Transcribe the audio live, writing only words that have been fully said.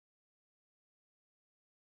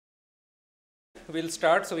we'll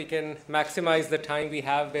start so we can maximize the time we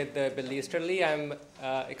have with Bill Easterly. I'm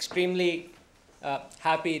extremely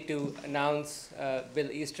happy to announce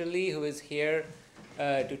Bill Easterly, who is here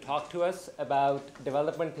to talk to us about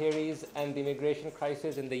development theories and the immigration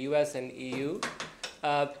crisis in the US and EU.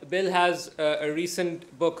 Bill has a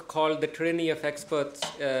recent book called The Tyranny of Experts,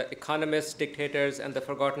 Economists, Dictators, and the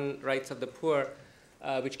Forgotten Rights of the Poor,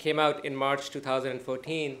 which came out in March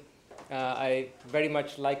 2014. I very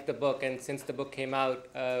much like the book, and since the book came out,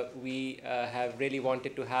 we have really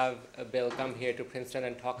wanted to have Bill come here to Princeton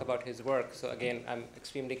and talk about his work. So again, I'm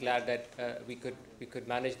extremely glad that we could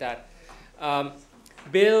manage that.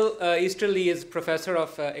 Bill Easterly is professor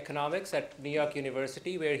of economics at New York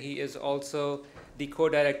University, where he is also the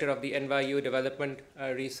co-director of the NYU Development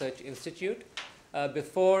Research Institute.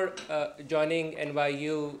 Before joining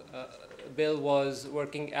NYU, Bill was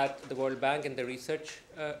working at the World Bank in the research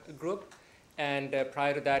group, and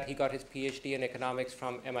prior to that, he got his PhD in economics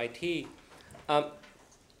from MIT.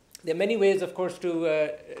 There are many ways, of course,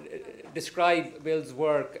 to describe Bill's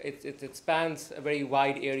work. It spans a very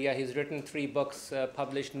wide area. He's written 3 books,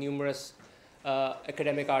 published numerous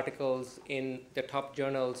academic articles in the top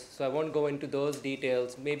journals, so I won't go into those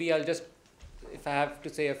details. Maybe I'll just, if I have to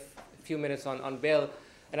say a few minutes on Bill,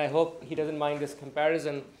 and I hope he doesn't mind this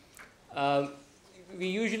comparison. We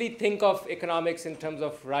usually think of economics in terms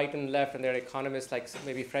of right and left, and there are economists like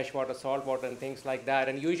maybe freshwater, saltwater, and things like that.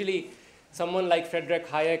 And usually, someone like Friedrich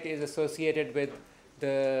Hayek is associated with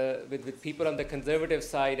people on the conservative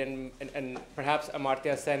side, and perhaps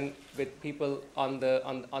Amartya Sen with people on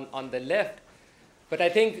the left. But I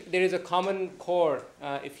think there is a common core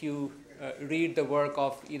if you read the work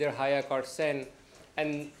of either Hayek or Sen,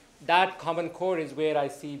 and that common core is where I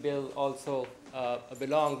see Bill also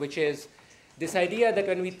belong, which is this idea that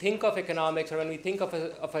when we think of economics, or when we think of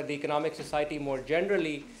the economic society more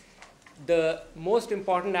generally, the most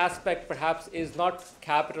important aspect perhaps is not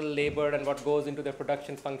capital, labor, and what goes into the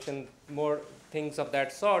production function, more things of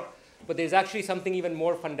that sort, but there's actually something even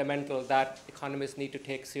more fundamental that economists need to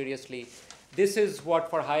take seriously. This is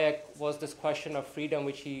what for Hayek was this question of freedom,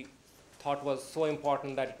 which he thought was so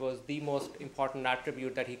important that it was the most important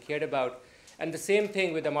attribute that he cared about. And the same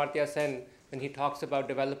thing with Amartya Sen when he talks about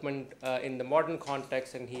development in the modern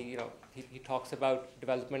context, and he talks about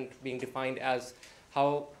development being defined as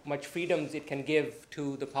how much freedoms it can give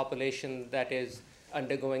to the population that is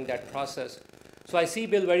undergoing that process. So I see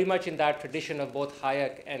Bill very much in that tradition of both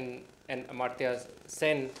Hayek and Amartya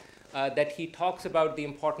Sen, that he talks about the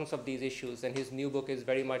importance of these issues, and his new book is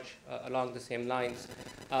very much along the same lines.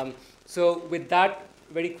 So with that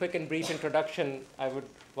very quick and brief introduction, I would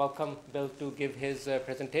welcome Bill to give his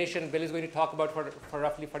presentation. Bill is going to talk about for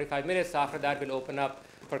roughly 45 minutes. After that, we'll open up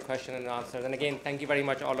for question and answers. And again, thank you very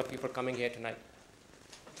much, all of you, for coming here tonight.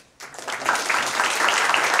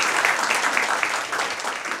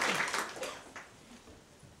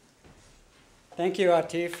 Thank you,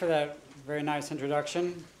 Atif, for that very nice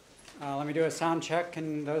introduction. Let me do a sound check,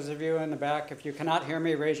 and those of you in the back, if you cannot hear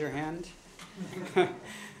me, raise your hand.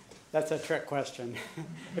 That's a trick question.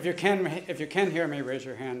 If you can hear me, raise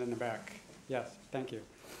your hand in the back. Yes, thank you.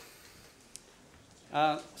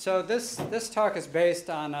 So this talk is based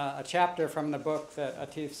on a chapter from the book that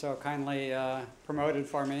Atif so kindly promoted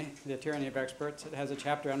for me, The Tyranny of Experts. It has a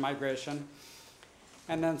chapter on migration,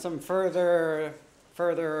 and then some further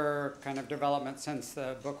kind of development since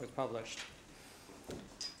the book was published.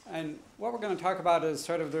 And what we're going to talk about is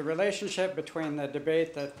sort of the relationship between the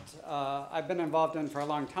debate that I've been involved in for a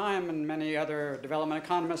long time, and many other development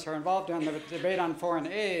economists are involved in, the debate on foreign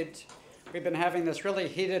aid. We've been having this really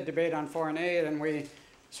heated debate on foreign aid, and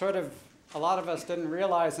a lot of us didn't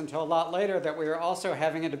realize until a lot later that we were also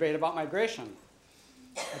having a debate about migration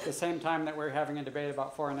at the same time that we're having a debate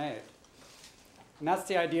about foreign aid. And that's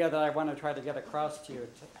the idea that I want to try to get across to you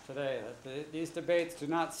today, that these debates do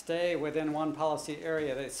not stay within one policy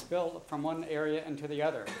area. They spill from one area into the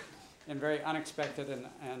other in very unexpected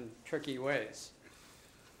and tricky ways.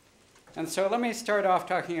 And so let me start off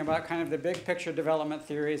talking about kind of the big picture development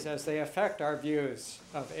theories as they affect our views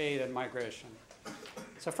of aid and migration.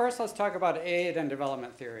 So first, let's talk about aid and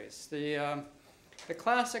development theories. The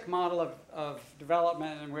classic model of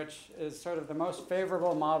development, in which is sort of the most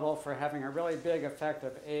favorable model for having a really big effect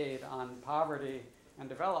of aid on poverty and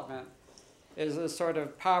development, is a sort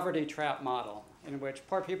of poverty trap model, in which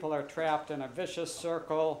poor people are trapped in a vicious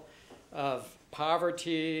circle of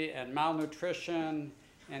poverty and malnutrition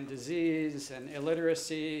and disease and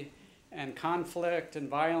illiteracy and conflict and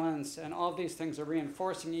violence, and all these things are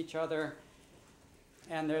reinforcing each other.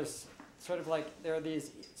 And there's there are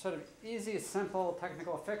these sort of easy, simple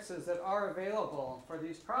technical fixes that are available for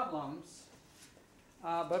these problems,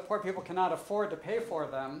 but poor people cannot afford to pay for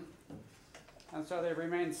them, and so they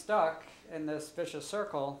remain stuck in this vicious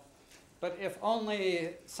circle. But if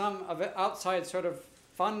only some of it outside sort of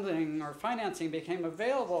funding or financing became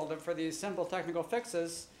available for these simple technical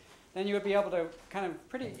fixes, then you would be able to kind of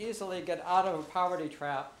pretty easily get out of a poverty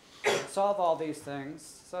trap, solve all these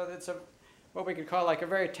things. So it's what we could call like a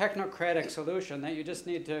very technocratic solution, that you just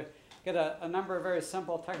need to get a number of very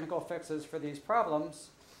simple technical fixes for these problems,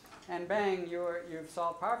 and bang, you've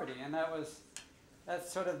solved poverty. And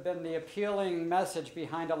that's sort of been the appealing message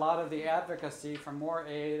behind a lot of the advocacy for more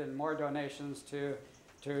aid and more donations to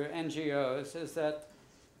NGOs, is that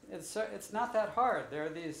it's not that hard. There are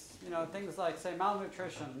these things like, say,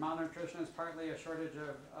 malnutrition. Malnutrition is partly a shortage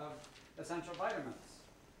of essential vitamins.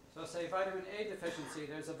 So say vitamin A deficiency,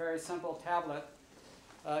 there's a very simple tablet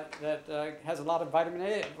that has a lot of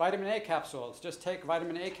vitamin A capsules. Just take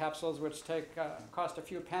vitamin A capsules, which cost a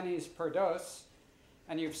few pennies per dose,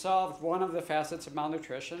 and you've solved one of the facets of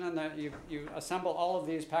malnutrition, and that you assemble all of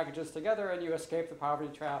these packages together and you escape the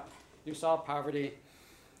poverty trap, you solve poverty,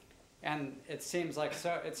 and it seems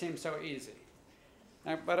so easy.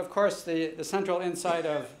 But of course, the central insight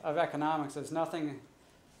of economics is nothing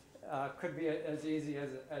could be as easy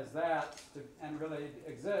as that and really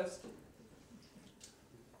exist.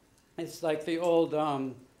 It's like the old,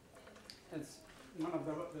 it's one of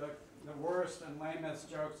the worst and lamest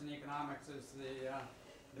jokes in economics is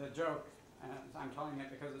the joke, and I'm telling it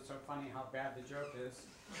because it's so funny how bad the joke is.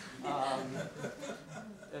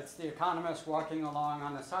 It's the economist walking along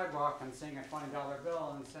on the sidewalk and seeing a $20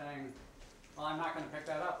 bill and saying, well, I'm not going to pick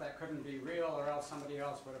that up. That couldn't be real, or else somebody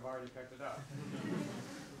else would have already picked it up.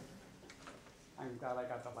 I'm glad I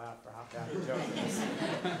got the laugh for how bad the joke is.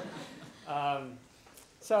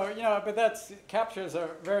 But that captures a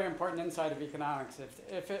very important insight of economics.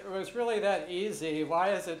 If it was really that easy, why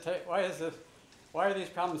are these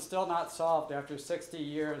problems still not solved after 60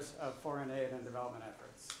 years of foreign aid and development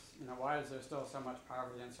efforts? Why is there still so much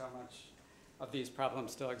poverty and so much of these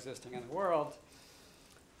problems still existing in the world?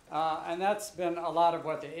 And that's been a lot of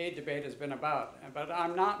what the aid debate has been about. But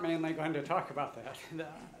I'm not mainly going to talk about that.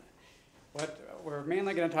 What we're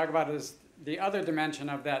mainly going to talk about is the other dimension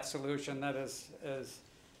of that solution, that is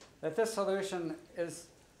that this solution is,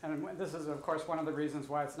 and this is of course one of the reasons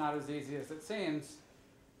why it's not as easy as it seems,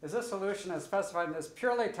 is this solution is specified in this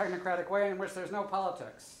purely technocratic way in which there's no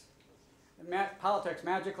politics. Politics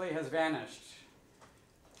magically has vanished.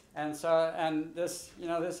 And so, and this,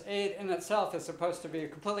 this aid in itself is supposed to be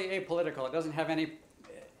completely apolitical. It doesn't have any,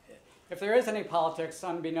 if there is any politics,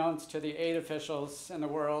 unbeknownst to the aid officials in the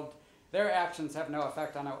world, their actions have no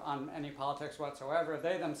effect on any politics whatsoever.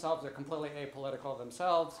 They themselves are completely apolitical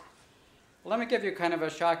themselves. Let me give you kind of a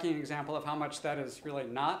shocking example of how much that is really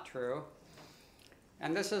not true.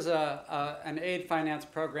 And this is an aid finance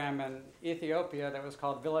program in Ethiopia that was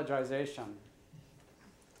called villagization.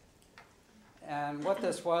 And what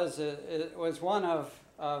this was, it was one of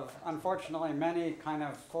unfortunately many kind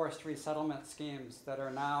of forced resettlement schemes that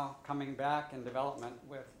are now coming back in development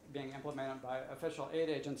with being implemented by official aid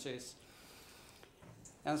agencies.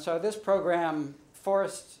 And so this program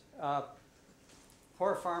forced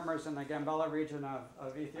poor farmers in the Gambela region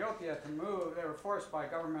of Ethiopia to move. They were forced by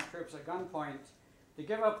government troops at gunpoint to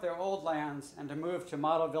give up their old lands and to move to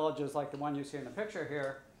model villages like the one you see in the picture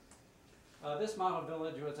here. This model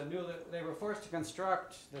village was they were forced to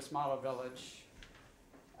construct this model village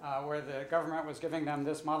where the government was giving them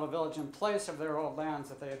this model village in place of their old lands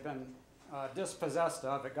that they had been dispossessed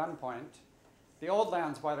of at gunpoint. The old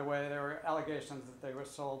lands, by the way, there were allegations that they were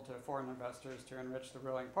sold to foreign investors to enrich the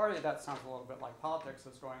ruling party. That sounds a little bit like politics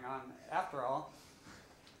that's going on after all.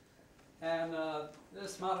 And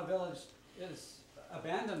this model village is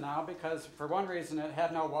abandoned now because, for one reason, it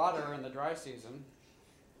had no water in the dry season.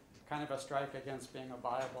 Kind of a strike against being a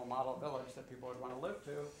viable model village that people would want to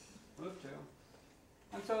move to.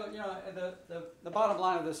 And so, the bottom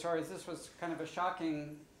line of this story is this was kind of a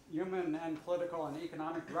shocking human and political and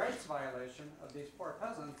economic rights violation of these poor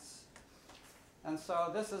peasants. And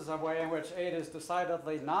so this is a way in which aid is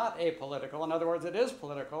decidedly not apolitical. In other words, it is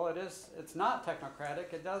political. It's not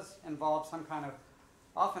technocratic. It does involve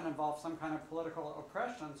often involve some kind of political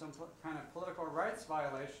oppression, some kind of political rights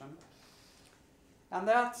violation. And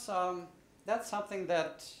that's something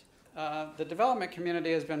that the development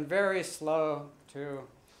community has been very slow to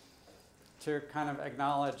kind of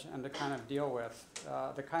acknowledge and to kind of deal with.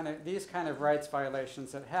 These kind of rights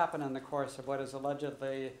violations that happen in the course of what is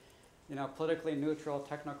allegedly, politically neutral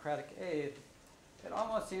technocratic aid. It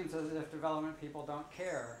almost seems as if development people don't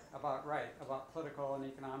care about political and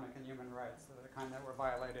economic and human rights, the kind that were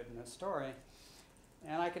violated in this story.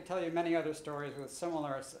 And I could tell you many other stories with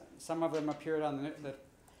similar, some of them appeared on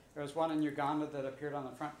there was one in Uganda that appeared on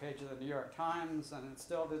the front page of the New York Times, and it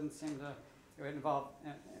still didn't seem to, it involved,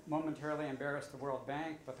 momentarily embarrassed the World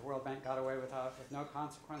Bank, but the World Bank got away with no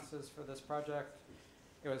consequences for this project.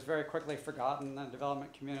 It was very quickly forgotten in the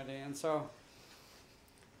development community, and so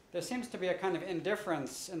there seems to be a kind of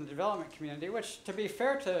indifference in the development community, which, to be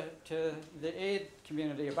fair to the aid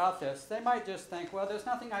community about this, they might just think, well, there's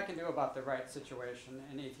nothing I can do about the rights situation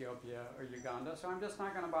in Ethiopia or Uganda, so I'm just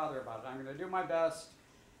not going to bother about it. I'm going to do my best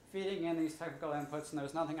feeding in these technical inputs, and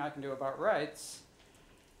there's nothing I can do about rights.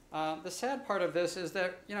 The sad part of this is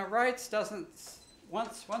that, rights doesn't,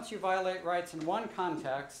 once you violate rights in one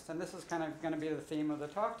context, and this is kind of going to be the theme of the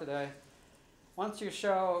talk today, once you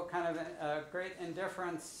show kind of a great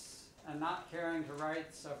indifference and not caring to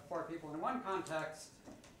rights of poor people in one context,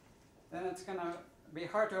 then it's going to be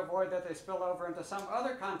hard to avoid that they spill over into some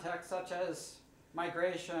other context, such as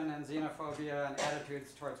migration and xenophobia and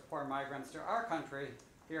attitudes towards poor migrants to our country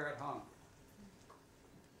here at home.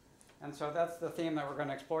 And so that's the theme that we're going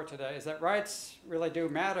to explore today, is that rights really do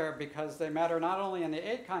matter because they matter not only in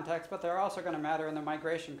the aid context, but they're also going to matter in the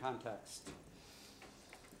migration context.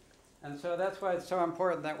 And so that's why it's so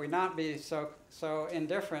important that we not be so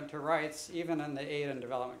indifferent to rights, even in the aid and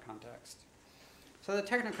development context. So the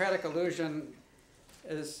technocratic illusion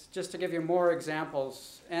is, just to give you more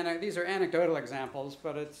examples, and these are anecdotal examples,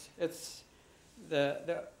 but it's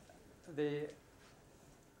the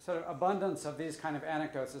sort of abundance of these kind of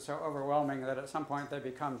anecdotes is so overwhelming that at some point they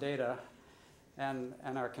become data and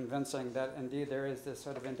are convincing that indeed there is this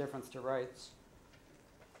sort of indifference to rights.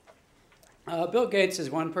 Bill Gates is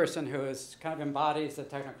one person who is kind of embodies the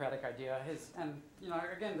technocratic idea.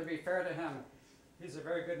 Again, to be fair to him, he's a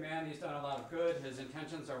very good man. He's done a lot of good. His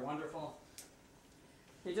intentions are wonderful.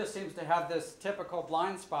 He just seems to have this typical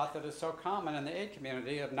blind spot that is so common in the aid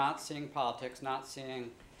community of not seeing politics, not seeing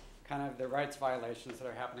kind of the rights violations that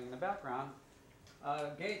are happening in the background.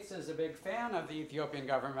 Gates is a big fan of the Ethiopian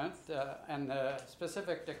government and the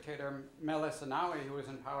specific dictator Meles Zenawi, who was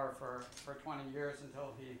in power for 20 years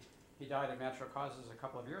until he died of natural causes a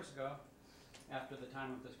couple of years ago, after the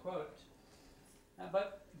time of this quote.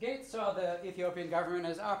 But Gates saw the Ethiopian government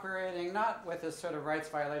as operating not with this sort of rights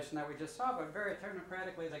violation that we just saw, but very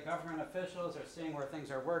technocratically the government officials are seeing where things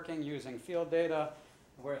are working, using field data,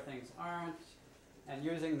 where things aren't, and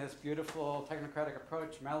using this beautiful technocratic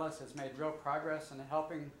approach. Meles has made real progress in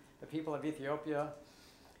helping the people of Ethiopia.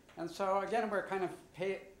 And so again, we're kind of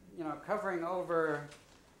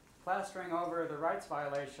plastering over the rights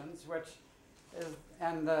violations,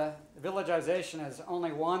 and the villagization is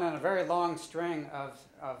only one in a very long string of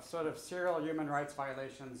sort of serial human rights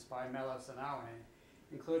violations by Meles Zenawi,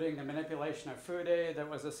 including the manipulation of food aid that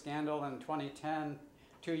was a scandal in 2010,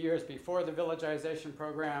 2 years before the villagization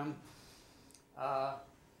program.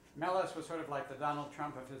 Meles was sort of like the Donald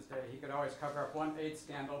Trump of his day. He could always cover up one aid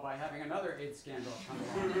scandal by having another aid scandal come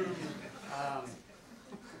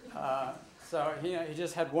along. So he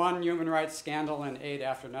just had one human rights scandal in aid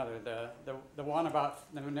after another. The one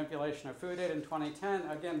about the manipulation of food aid in 2010,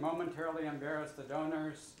 again, momentarily embarrassed the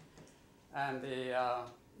donors. And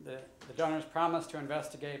the donors promised to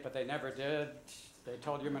investigate, but they never did. They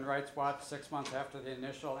told Human Rights Watch 6 months after the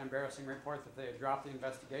initial embarrassing report that they had dropped the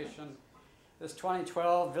investigation. This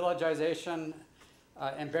 2012 villagization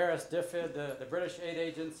embarrassed DFID, the British aid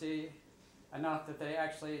agency, enough that they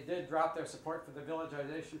actually did drop their support for the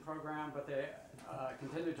villagization program, but they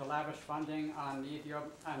continued to lavish funding on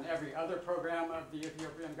every other program of the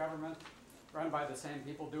Ethiopian government run by the same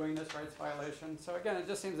people doing this rights violation. So again, it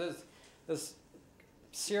just seems there's this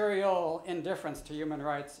serial indifference to human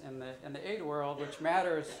rights in the aid world, which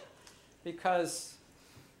matters because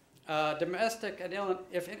domestic and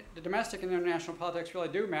international politics really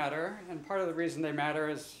do matter, and part of the reason they matter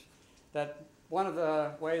is that one of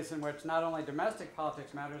the ways in which not only domestic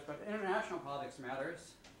politics matters, but international politics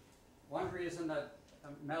matters. One reason that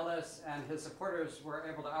Meles and his supporters were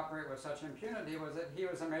able to operate with such impunity was that he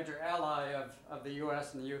was a major ally of the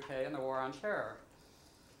US and the UK in the war on terror.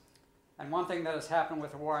 And one thing that has happened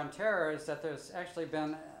with the war on terror is that there's actually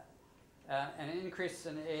been an increase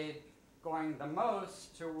in aid going the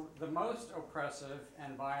most to the most oppressive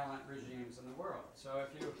and violent regimes in the world. So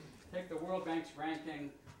if you take the World Bank's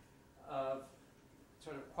ranking of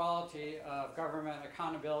sort of quality of government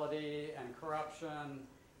accountability and corruption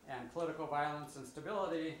and political violence and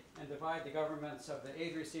stability and divide the governments of the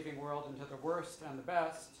aid-receiving world into the worst and the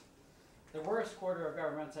best, the worst quarter of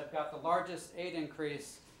governments have got the largest aid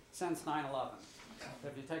increase since 9/11. So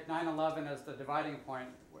if you take 9/11 as the dividing point,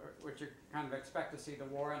 which you kind of expect to see the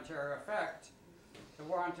war on terror effect, the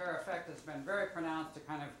war on terror effect has been very pronounced to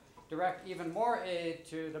kind of direct even more aid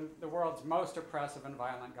to the world's most oppressive and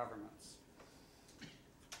violent governments.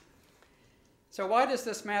 So why does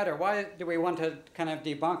this matter? Why do we want to kind of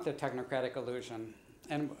debunk the technocratic illusion?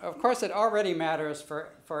 And of course, it already matters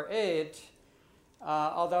for aid,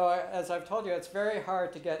 although, as I've told you, it's very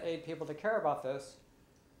hard to get aid people to care about this.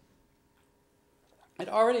 It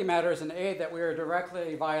already matters in aid that we are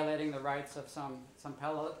directly violating the rights of some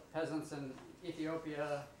peasants in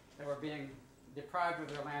Ethiopia that were being deprived of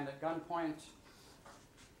their land at gunpoint.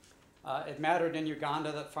 It mattered in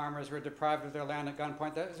Uganda that farmers were deprived of their land at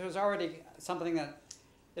gunpoint. There's already something that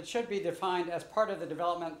it should be defined as part of the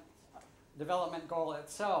development goal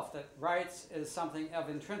itself, that rights is something of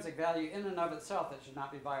intrinsic value in and of itself that should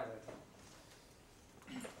not be violated.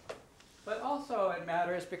 But also it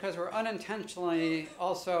matters because we're unintentionally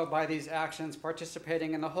also by these actions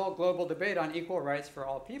participating in the whole global debate on equal rights for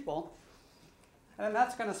all people. And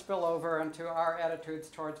that's going to spill over into our attitudes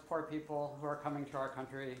towards poor people who are coming to our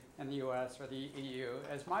country in the US or the EU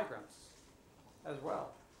as migrants as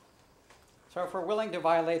well. So if we're willing to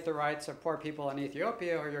violate the rights of poor people in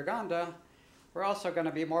Ethiopia or Uganda, we're also going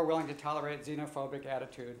to be more willing to tolerate xenophobic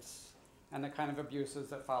attitudes and the kind of abuses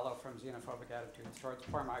that follow from xenophobic attitudes towards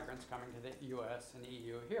poor migrants coming to the US and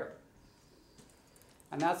EU here.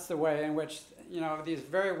 And that's the way in which, these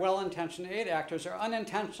very well-intentioned aid actors are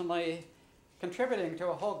unintentionally contributing to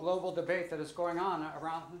a whole global debate that is going on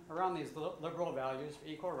around these liberal values for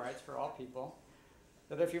equal rights for all people,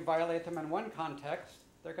 that if you violate them in one context,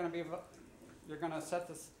 you're going to set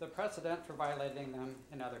the precedent for violating them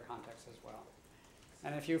in other contexts as well.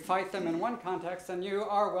 And if you fight them in one context, then you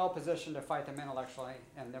are well positioned to fight them intellectually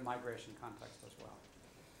in the migration context as well.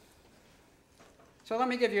 So let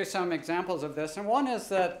me give you some examples of this. And one is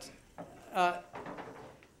that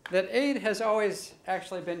aid has always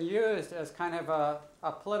actually been used as kind of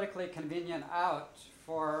a politically convenient out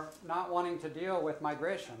for not wanting to deal with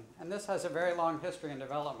migration. And this has a very long history in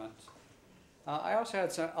development. I also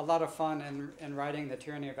had a lot of fun in writing the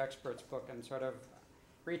Tyranny of Experts book and sort of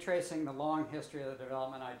retracing the long history of the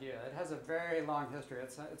development idea. It has a very long history.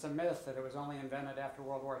 It's a myth that it was only invented after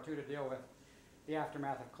World War II to deal with the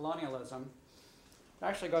aftermath of colonialism. It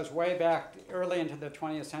actually goes way back early into the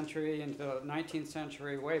 20th century, into the 19th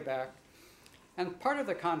century, way back. And part of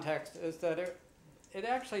the context is that it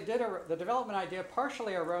actually the development idea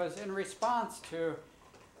partially arose in response to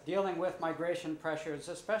dealing with migration pressures,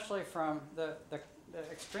 especially from the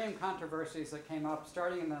extreme controversies that came up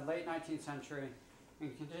starting in the late 19th century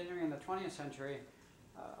and continuing in the 20th century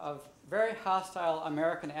of very hostile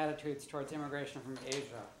American attitudes towards immigration from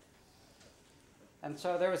Asia. And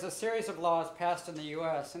so there was a series of laws passed in the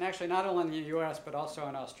US, and actually not only in the US, but also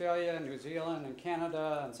in Australia, New Zealand, and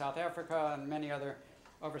Canada, and South Africa, and many other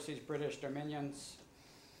overseas British dominions,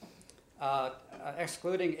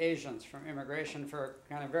 excluding Asians from immigration for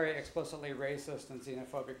kind of very explicitly racist and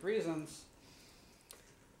xenophobic reasons.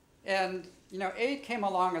 And aid came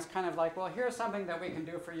along as kind of like, well, here's something that we can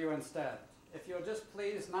do for you instead. If you'll just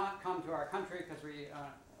please not come to our country, because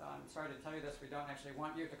I'm sorry to tell you this, we don't actually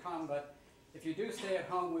want you to come, but if you do stay at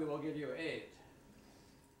home, we will give you aid.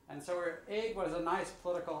 And so aid was a nice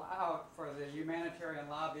political out for the humanitarian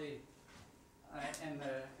lobby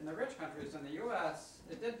in the rich countries in the US.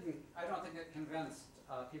 I don't think it convinced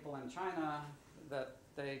people in China that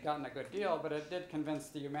they had gotten a good deal, but it did convince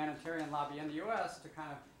the humanitarian lobby in the US to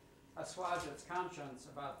kind of assuage its conscience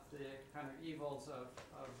about the kind of evils of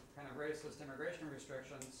kind of racist immigration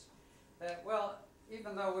restrictions. That, well,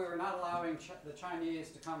 even though we were not allowing the Chinese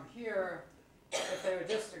to come here, if they would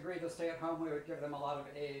just agree to stay at home, we would give them a lot of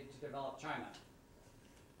aid to develop China.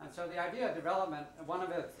 And so the idea of development, one of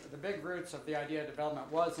the big roots of the idea of development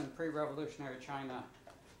was in pre-revolutionary China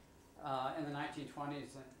in the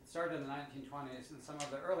 1920s. It started in the 1920s, and some of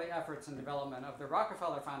the early efforts in development of the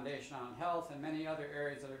Rockefeller Foundation on health and many other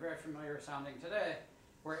areas that are very familiar sounding today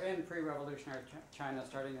were in pre-revolutionary China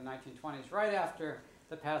starting in the 1920s, right after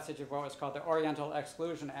the passage of what was called the Oriental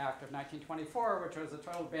Exclusion Act of 1924, which was a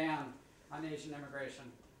total ban on Asian immigration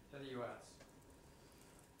to the US.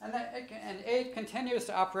 And aid continues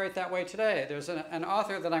to operate that way today. There's an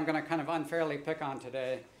author that I'm going to kind of unfairly pick on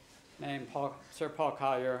today named Sir Paul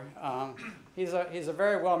Collier. He's a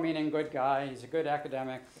very well-meaning good guy. He's a good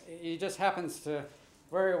academic. He just happens to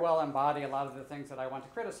very well embody a lot of the things that I want to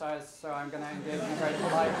criticize, so I'm going to engage in a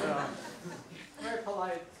very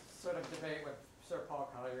polite sort of debate with Sir Paul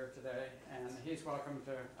Collier today, and he's welcome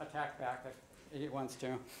to attack back if he wants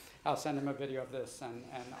to. I'll send him a video of this, and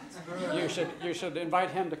you should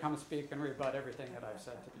invite him to come speak and rebut everything that I've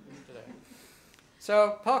said to you today.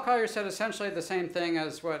 So Paul Collier said essentially the same thing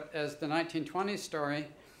as the 1920s story.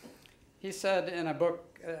 He said in a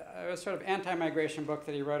book, a sort of anti-migration book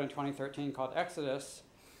that he wrote in 2013 called Exodus,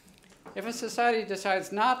 if a society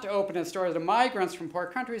decides not to open its doors to migrants from poor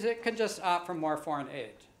countries, it could just opt for more foreign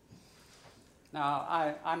aid.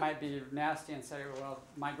 Now, I might be nasty and say, well,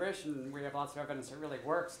 migration, we have lots of evidence it really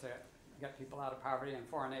works to get people out of poverty, and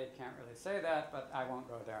foreign aid can't really say that, but I won't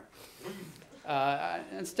go there.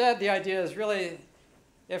 Instead, the idea is really,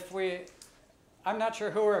 I'm not sure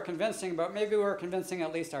who we're convincing, but maybe we're convincing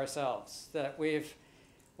at least ourselves that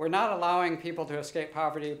we're not allowing people to escape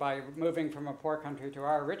poverty by moving from a poor country to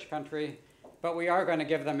our rich country, but we are going to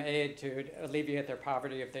give them aid to alleviate their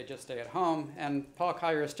poverty if they just stay at home. And Paul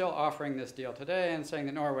Collier is still offering this deal today and saying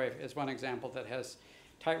that Norway is one example that has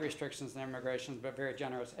tight restrictions on immigration but very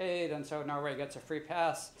generous aid, and so Norway gets a free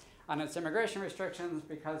pass on its immigration restrictions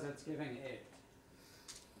because it's giving aid.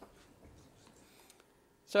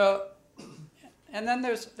 So, and then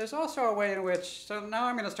there's also a way in which, so now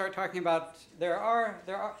I'm going to start talking about, there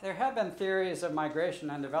have been theories of migration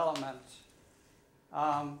and development,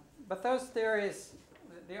 but those theories,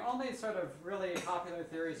 the only sort of really popular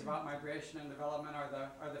theories about migration and development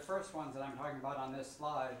are the first ones that I'm talking about on this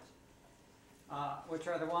slide, which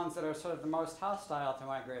are the ones that are sort of the most hostile to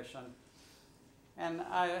migration. And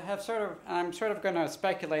I'm sort of going to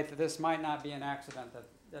speculate that this might not be an accident,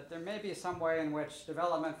 that there may be some way in which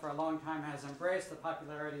development for a long time has embraced the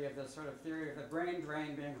popularity of this sort of theory of the brain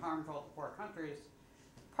drain being harmful to poor countries,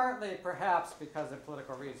 partly perhaps because of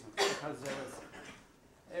political reasons, because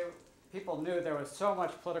people knew there was so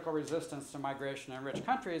much political resistance to migration in rich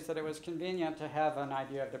countries that it was convenient to have an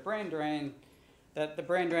idea of the brain drain, that the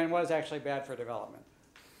brain drain was actually bad for development.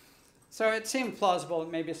 So it seemed plausible that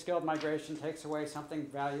maybe skilled migration takes away something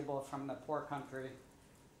valuable from the poor country,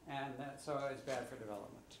 and so it's bad for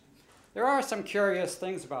development. There are some curious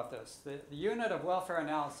things about this. The unit of welfare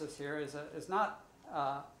analysis here is not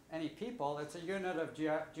any people, it's a unit of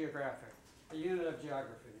geographic, a unit of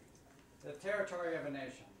geography, the territory of a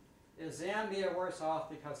nation. Is Zambia worse off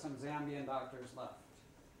because some Zambian doctors left?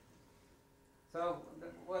 So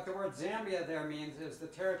what the word Zambia there means is the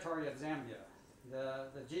territory of Zambia,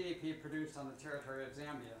 the GDP produced on the territory of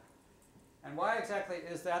Zambia. And why exactly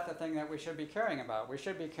is that the thing that we should be caring about? We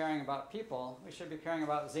should be caring about people. We should be caring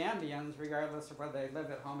about Zambians regardless of whether they live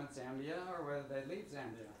at home in Zambia or whether they leave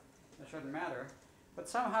Zambia. It shouldn't matter. But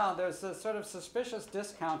somehow there's this sort of suspicious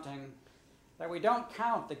discounting that we don't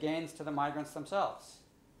count the gains to the migrants themselves.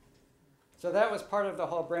 So that was part of the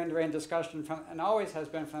whole brain drain discussion and always has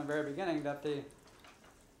been from the very beginning, that the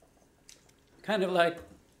kind of like,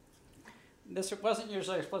 this wasn't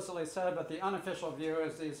usually explicitly said, but the unofficial view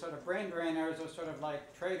is these sort of brain drainers are sort of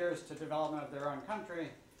like traitors to development of their own country.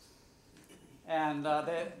 And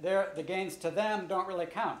the gains to them don't really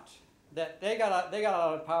count. That they got out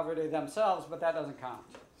of poverty themselves, but that doesn't count.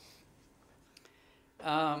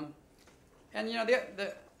 And you know,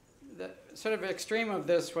 the sort of extreme of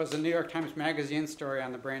this was a New York Times Magazine story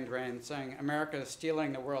on the brain drain saying America is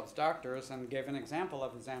stealing the world's doctors, and gave an example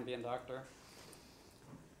of a Zambian doctor.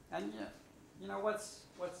 And you know, what's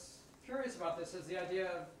curious about this is the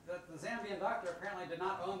idea that the Zambian doctor apparently did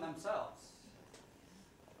not own themselves.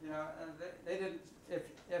 You know, they didn't,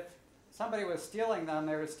 if somebody was stealing them,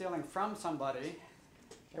 they were stealing from somebody.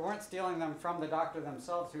 They weren't stealing them from the doctor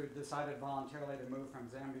themselves who decided voluntarily to move from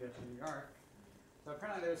Zambia to New York. So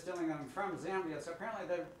apparently they were stealing them from Zambia. So apparently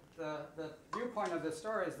the viewpoint of this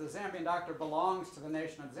story is the Zambian doctor belongs to the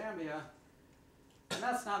nation of Zambia. And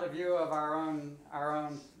that's not a view of our own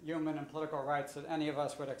human and political rights that any of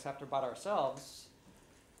us would accept about ourselves.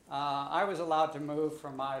 I was allowed to move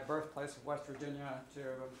from my birthplace of West Virginia to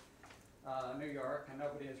New York, and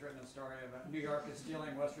nobody has written a story about New York is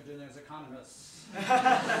stealing West Virginia's economists.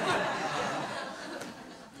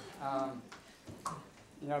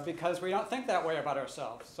 You know, because we don't think that way about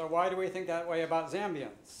ourselves. So why do we think that way about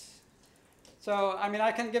Zambians? So, I mean,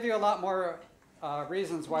 I can give you a lot more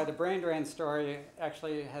reasons why the brain drain story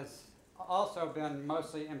actually has also been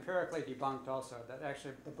mostly empirically debunked also, that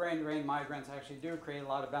actually the brain drain migrants actually do create a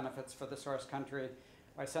lot of benefits for the source country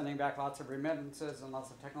by sending back lots of remittances and lots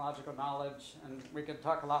of technological knowledge, and we could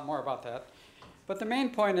talk a lot more about that. But the main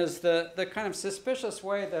point is the kind of suspicious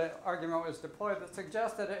way the argument was deployed that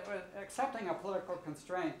suggests that it was accepting a political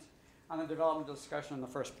constraint on the development discussion in the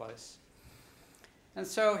first place. And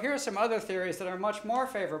so here are some other theories that are much more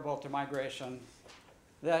favorable to migration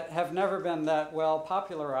that have never been that well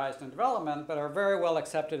popularized in development, but are very well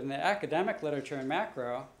accepted in the academic literature in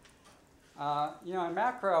macro. You know, in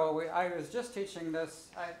macro, I was just teaching this.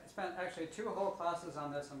 I spent actually 2 whole classes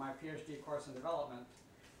on this in my PhD course in development.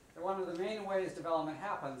 that one of the main ways development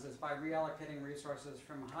happens is by reallocating resources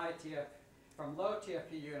from low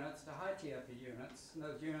TFP units to high TFP units. And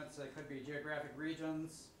those units, they could be geographic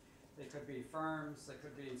regions, they could be firms, they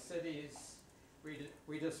could be cities.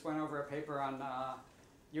 We just went over a paper on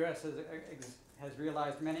U.S. has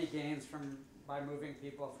realized many gains by moving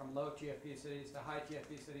people from low TFP cities to high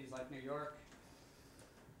TFP cities like New York.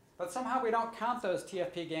 But somehow we don't count those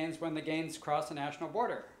TFP gains when the gains cross a national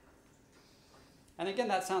border. And again,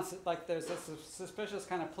 that sounds like there's this suspicious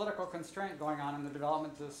kind of political constraint going on in the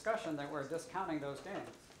development discussion that we're discounting those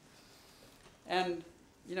gains. And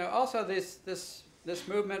also this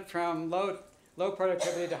movement from low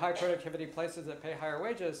productivity to high productivity places that pay higher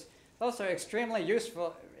wages is also extremely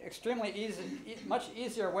useful, extremely easy, much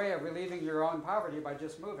easier way of relieving your own poverty by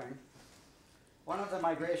just moving. One of the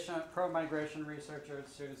pro-migration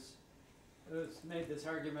researchers who's made this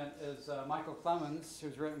argument is Michael Clemens,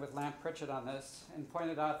 who's written with Lant Pritchett on this, and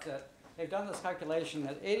pointed out that they've done this calculation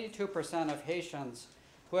that 82% of Haitians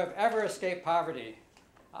who have ever escaped poverty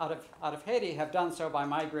out of Haiti have done so by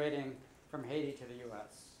migrating from Haiti to the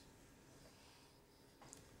U.S.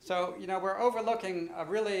 So, we're overlooking a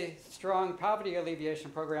really strong poverty alleviation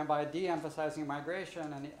program by de-emphasizing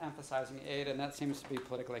migration and emphasizing aid, and that seems to be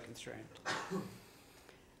politically constrained.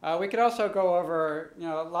 We could also go over,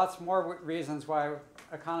 lots more reasons why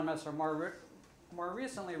economists are more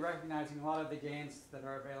recently recognizing a lot of the gains that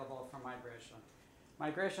are available from migration.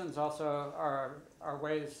 Migrations also are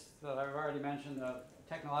ways that I've already mentioned, the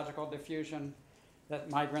technological diffusion, that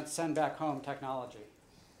migrants send back home technology.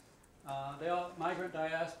 Migrant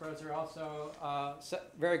diasporas are also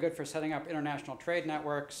very good for setting up international trade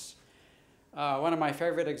networks. One of my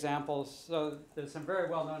favorite examples, so there's some very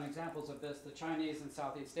well-known examples of this, the Chinese in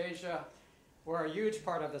Southeast Asia were a huge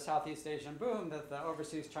part of the Southeast Asian boom, that the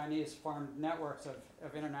overseas Chinese formed networks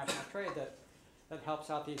of international trade that helped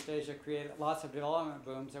Southeast Asia create lots of development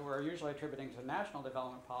booms that we're usually attributing to national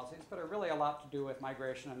development policies, but are really a lot to do with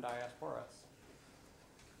migration and diasporas.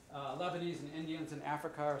 Lebanese and Indians in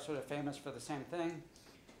Africa are sort of famous for the same thing.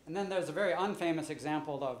 And then there's a very unfamous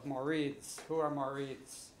example of Morids. Who are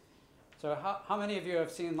Morids? So how many of you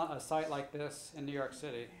have seen a site like this in New York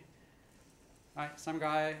City? Right, some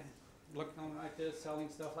guy looking like this, selling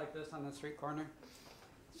stuff like this on the street corner.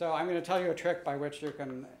 So I'm going to tell you a trick by which you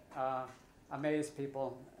can amaze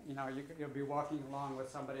people. You'll be walking along with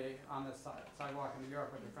somebody on this sidewalk in New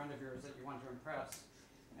York with a friend of yours that you want to impress.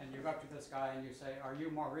 And you go up to this guy and you say, "Are you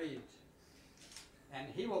Morid?" And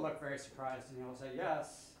he will look very surprised and he'll say,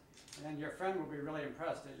 "Yes." And then your friend will be really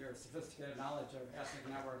impressed at your sophisticated knowledge of ethnic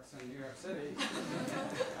networks in New York City.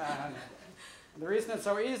 And the reason it's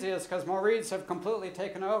so easy is because Morids have completely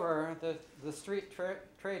taken over the street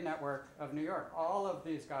trade network of New York. All of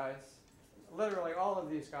these guys, literally all of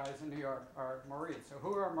these guys in New York are Morids. So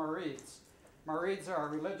who are Morids? Morids are a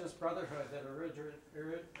religious brotherhood that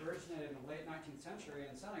originated in the late 19th century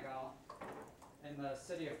in Senegal, in the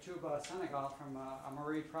city of Touba, Senegal, from a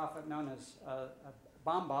Morid prophet known as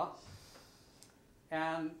Bamba.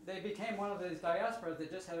 And they became one of these diasporas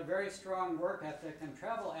that just had a very strong work ethic and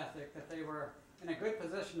travel ethic, that they were in a good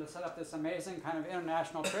position to set up this amazing kind of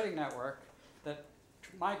international trading network that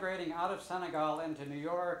migrating out of Senegal into New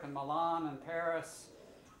York and Milan and Paris,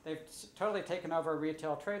 they've totally taken over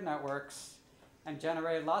retail trade networks and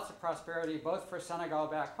generated lots of prosperity both for Senegal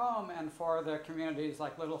back home and for the communities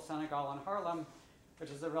like Little Senegal in Harlem, which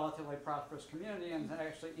is a relatively prosperous community, and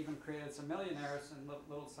actually even created some millionaires in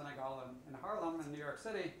Little Senegal in Harlem in New York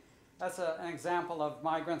City. That's an example of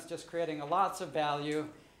migrants just creating lots of value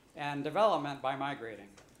and development by migrating.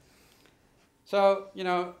 So,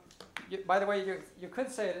 by the way, you could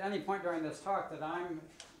say at any point during this talk that I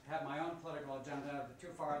have my own political agenda too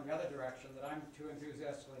far in the other direction, that I'm too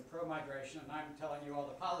enthusiastically pro-migration, and I'm telling you all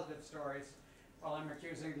the positive stories while I'm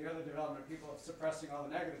accusing the other development people of suppressing all the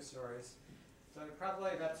negative stories. So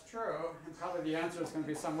probably that's true, and probably the answer is going to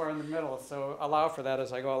be somewhere in the middle, so allow for that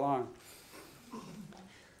as I go along.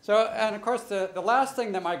 So, and of course, the last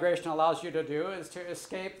thing that migration allows you to do is to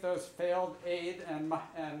escape those failed aid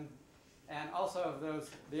and also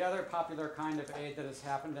the other popular kind of aid that has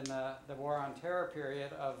happened in the War on Terror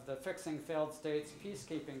period of the fixing failed states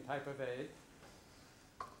peacekeeping type of aid.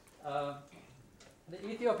 The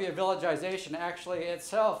Ethiopia villagization actually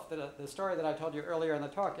itself, the story that I told you earlier in the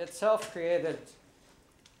talk, itself created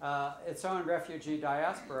its own refugee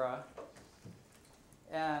diaspora,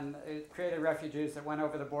 and it created refugees that went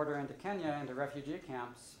over the border into Kenya, into refugee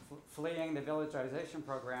camps, fleeing the villagization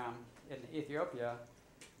program in Ethiopia.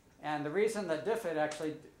 And the reason that DFID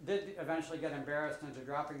actually did eventually get embarrassed into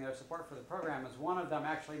dropping their support for the program is one of them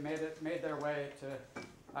actually made their way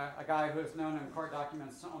a guy who is known in court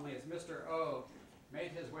documents only as Mr. O,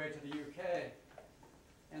 made his way to the UK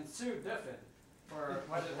and sued DFID for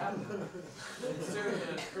what had happened to him. He sued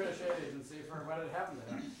the British aid agency for what had happened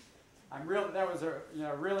to him. That was a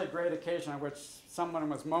really great occasion on which someone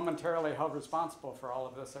was momentarily held responsible for all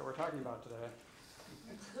of this that we're talking about today.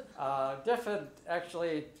 DFID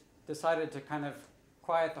actually decided to kind of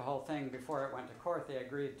quiet the whole thing before it went to court. They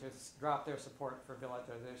agreed to drop their support for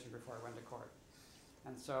villagization before it went to court.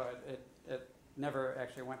 And so it never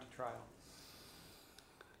actually went to trial.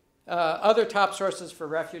 Other top sources for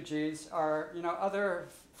refugees are, other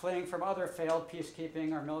fleeing from other failed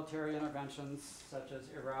peacekeeping or military interventions, such as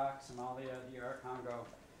Iraq, Somalia, DR Congo.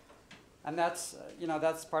 And that's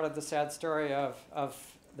part of the sad story of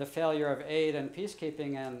the failure of aid and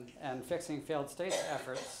peacekeeping and fixing failed state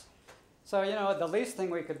efforts. So, the least thing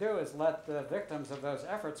we could do is let the victims of those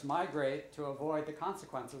efforts migrate to avoid the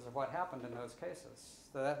consequences of what happened in those cases.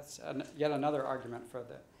 So that's yet another argument for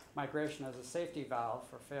the migration as a safety valve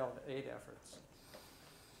for failed aid efforts.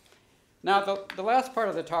 Now, the last part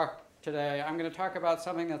of the talk today, I'm going to talk about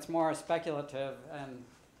something that's more speculative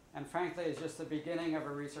and frankly is just the beginning of a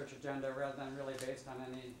research agenda rather than really based on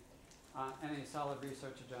any solid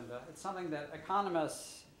research agenda. It's something that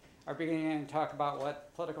economists are beginning to talk about,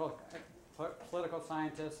 what political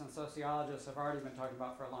scientists and sociologists have already been talking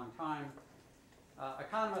about for a long time.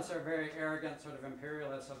 Economists are very arrogant sort of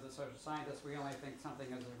imperialists of the social scientists. We only think something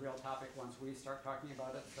is a real topic once we start talking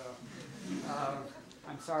about it. So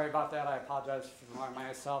I'm sorry about that. I apologize for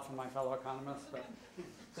myself and my fellow economists.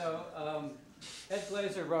 Ed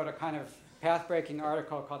Glaser wrote a kind of path-breaking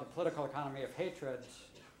article called The Political Economy of Hatred,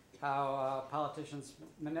 how politicians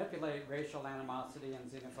manipulate racial animosity and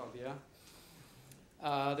xenophobia.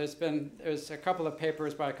 There's a couple of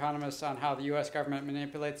papers by economists on how the U.S. government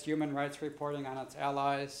manipulates human rights reporting on its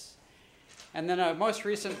allies. And then a most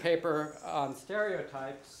recent paper on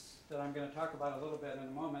stereotypes that I'm going to talk about a little bit in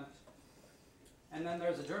a moment. And then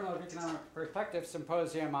there's a Journal of Economic Perspective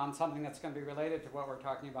symposium on something that's going to be related to what we're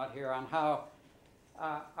talking about here, on how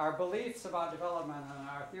our beliefs about development and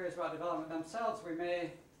our theories about development themselves, we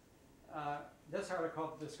may this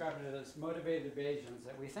article described it as motivated evasions,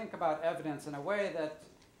 that we think about evidence in a way that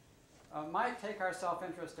might take our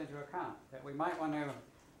self-interest into account, that we might want to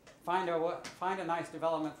find a nice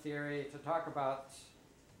development theory to talk about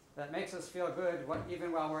that makes us feel good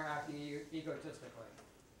even while we're acting egotistically.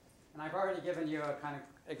 And I've already given you a kind of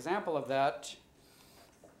example of that.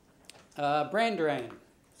 Brain drain.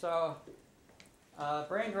 So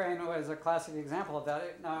brain drain was a classic example of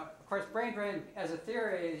that. Now, of course, brain drain as a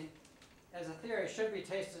theory should be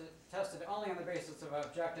tested only on the basis of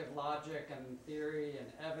objective logic and theory and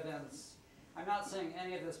evidence. I'm not saying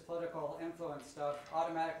any of this political influence stuff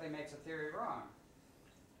automatically makes a theory wrong.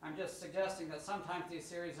 I'm just suggesting that sometimes these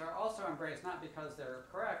theories are also embraced not because they're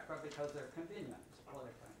correct, but because they're convenient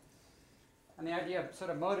politically. And the idea of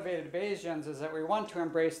sort of motivated evasions is that we want to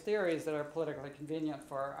embrace theories that are politically convenient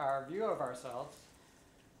for our view of ourselves.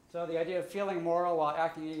 So the idea of feeling moral while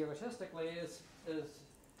acting egotistically is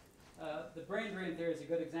the brain drain theory is a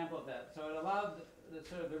good example of that. So it allowed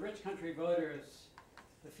the rich country voters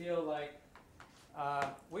to feel like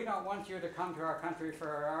we don't want you to come to our country for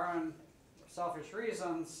our own selfish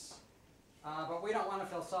reasons, but we don't want to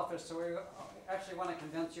feel selfish, so we actually want to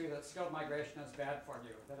convince you that skilled migration is bad for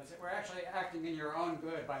you. That is, we're actually acting in your own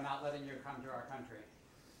good by not letting you come to our country.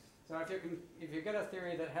 So if you get a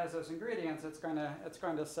theory that has those ingredients, it's going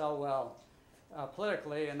to sell well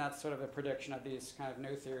politically, and that's sort of a prediction of these kind of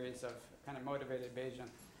new theories of kind of motivated evasion.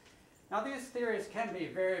 Now, these theories can be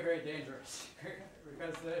very, very dangerous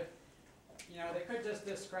because they could just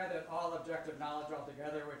discredit all objective knowledge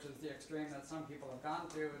altogether, which is the extreme that some people have gone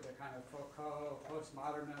to, the kind of Foucault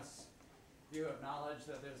postmodernist view of knowledge,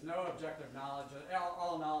 that there's no objective knowledge,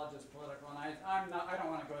 all knowledge is political, and I don't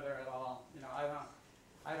want to go there at all.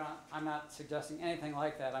 I'm not suggesting anything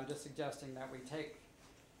like that. I'm just suggesting that we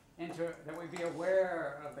be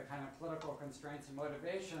aware of the kind of political constraints and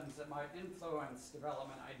motivations that might influence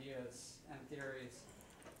development ideas and theories,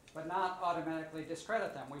 but not automatically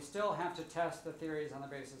discredit them. We still have to test the theories on the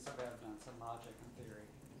basis of evidence and logic and theory.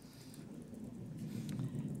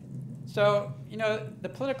 So, the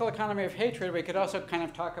political economy of hatred, we could also kind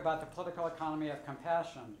of talk about the political economy of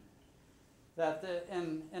compassion. That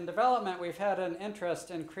in development, we've had an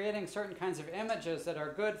interest in creating certain kinds of images that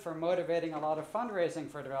are good for motivating a lot of fundraising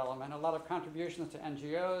for development, a lot of contributions to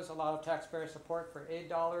NGOs, a lot of taxpayer support for aid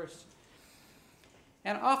dollars.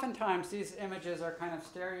 And oftentimes, these images are kind of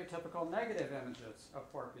stereotypical negative images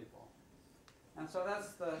of poor people. And so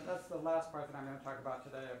that's the last part that I'm going to talk about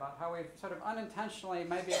today, about how we sort of unintentionally,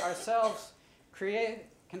 maybe ourselves, create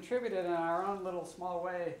contributed in our own little small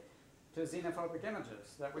way to xenophobic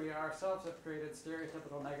images, that we ourselves have created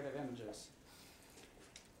stereotypical negative images.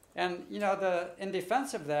 And in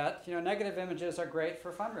defense of that, negative images are great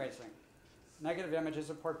for fundraising. Negative images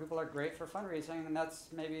of poor people are great for fundraising, and that's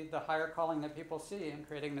maybe the higher calling that people see in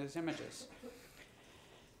creating those images.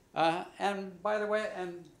 And by the way,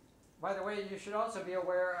 you should also be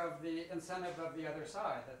aware of the incentive of the other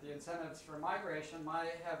side, that the incentives for migration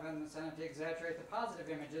might have an incentive to exaggerate the positive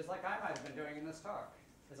images, like I might have been doing in this talk,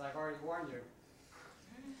 as I've already warned you.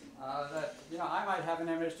 That I might have an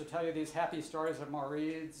image to tell you these happy stories of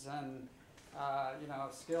Maurides and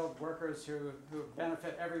skilled workers who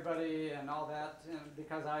benefit everybody and all that,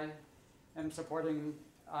 because I am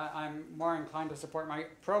I'm more inclined to support my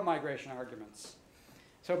pro-migration arguments.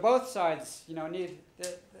 So both sides, need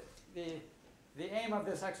the aim of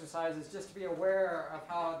this exercise is just to be aware of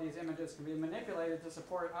how these images can be manipulated to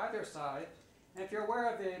support either side. And if you're aware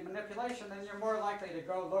of the manipulation, then you're more likely to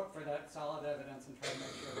go look for that solid evidence and try to make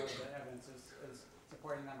sure that the evidence is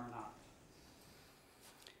supporting them or not.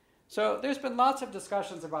 So there's been lots of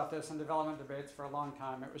discussions about this in development debates for a long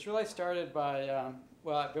time. It was really started by,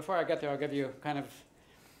 before I get there, I'll give you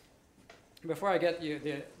before I get you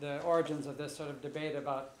the origins of this sort of debate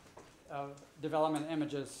about development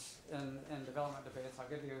images in development debates, I'll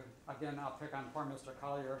give you, again, I'll pick on poor Mr.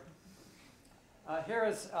 Collier. Here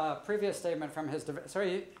is a previous statement from his, the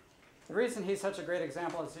reason he's such a great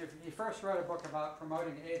example is he first wrote a book about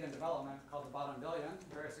promoting aid and development called The Bottom Billion,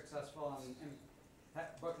 very successful and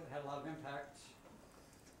book that had a lot of impact.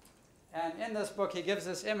 And in this book, he gives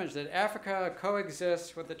this image that Africa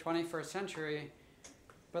coexists with the 21st century,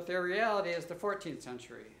 but their reality is the 14th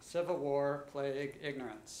century, civil war, plague,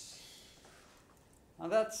 ignorance. Now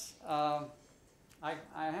that's, I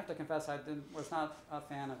have to confess I was not a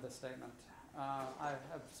fan of this statement. I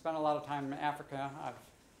have spent a lot of time in Africa.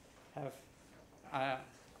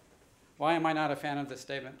 Why am I not a fan of this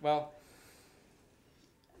statement? Well,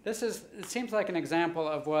 it seems like an example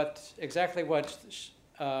of exactly what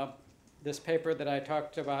this paper that I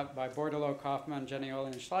talked about by Bordelot, Kaufman, Genioli,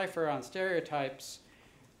 and Schleifer on stereotypes,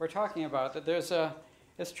 we're talking about. That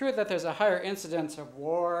it's true that there's a higher incidence of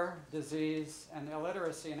war, disease, and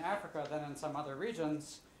illiteracy in Africa than in some other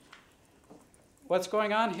regions. What's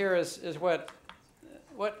going on here is what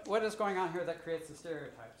is going on here that creates the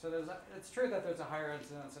stereotype. So it's true that there's a higher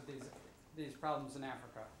incidence of these problems in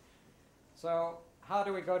Africa. So how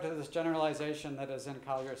do we go to this generalization that is in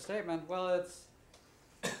Collier's statement? Well,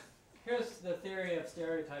 here's the theory of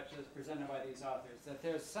stereotypes as presented by these authors, that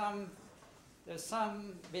there's some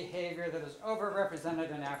behavior that is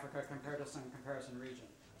overrepresented in Africa compared to some comparison region.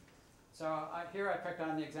 So here I picked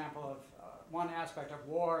on the example of one aspect of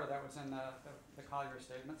war that was in the Collier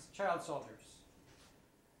statements, child soldiers.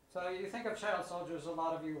 So you think of child soldiers, a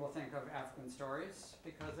lot of you will think of African stories,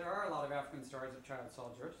 because there are a lot of African stories of child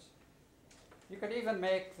soldiers. You could even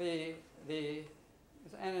make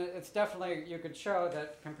and it's definitely, you could show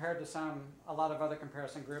that compared to a lot of other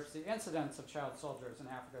comparison groups, the incidence of child soldiers in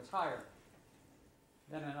Africa is higher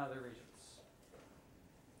than in other regions.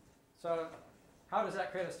 So how does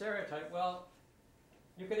that create a stereotype? Well,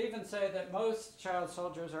 you could even say that most child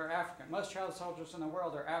soldiers are African. Most child soldiers in the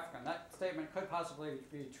world are African. That statement could possibly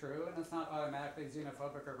be true, and it's not automatically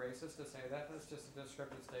xenophobic or racist to say that. That's just a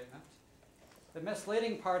descriptive statement. The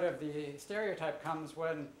misleading part of the stereotype comes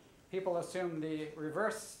when people assume the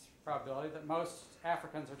reverse probability that most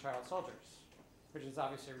Africans are child soldiers, which is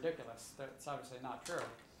obviously ridiculous. That's obviously not true.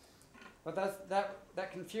 But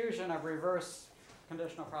that confusion of reverse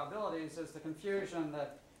conditional probabilities is the confusion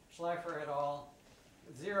that Schleifer et al.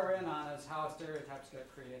 Zero in on is how stereotypes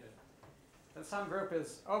get created. That some group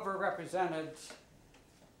is overrepresented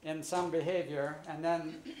in some behavior, and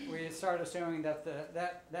then we start assuming that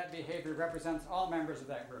that behavior represents all members of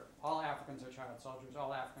that group. All Africans are child soldiers,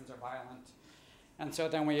 all Africans are violent. And so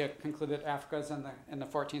then we conclude that Africa is in the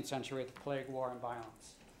 14th century with plague, war, and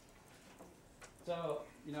violence. So,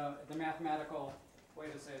 the mathematical way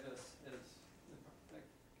to say this is the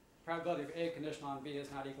probability of A conditional on B is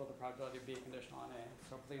not equal to the probability of B conditional on A.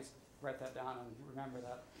 So please write that down and remember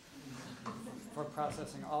that for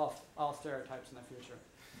processing all stereotypes in the future.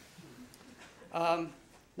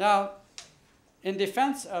 Now, in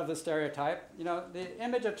defense of the stereotype, the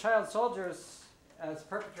image of child soldiers as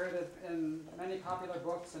perpetrated in many popular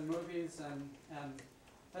books and movies and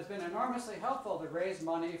has been enormously helpful to raise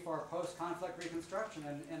money for post-conflict reconstruction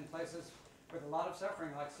in places with a lot of suffering,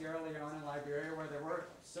 like Sierra Leone and Liberia, where there were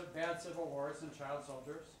bad civil wars and child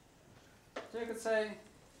soldiers. So you could say,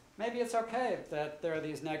 maybe it's okay that there are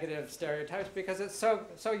these negative stereotypes because it's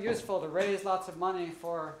so useful to raise lots of money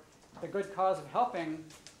for the good cause of helping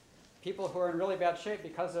people who are in really bad shape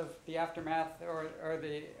because of the aftermath, or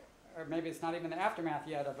maybe it's not even the aftermath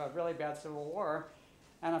yet, of a really bad civil war.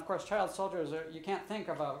 And of course, child soldiers, you can't think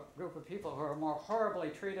of a group of people who are more horribly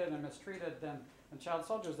treated and mistreated than child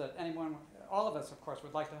soldiers, that anyone, all of us, of course,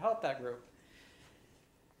 would like to help that group.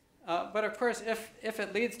 But of course, if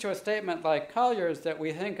it leads to a statement like Collier's, that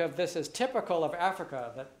we think of this as typical of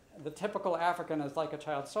Africa, that the typical African is like a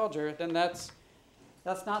child soldier, then that's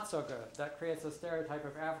not so good. That creates a stereotype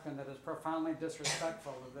of African that is profoundly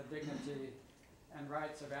disrespectful of the dignity and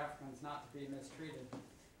rights of Africans not to be mistreated.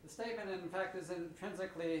 The statement, in fact, is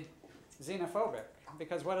intrinsically xenophobic,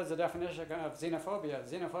 because what is the definition of xenophobia?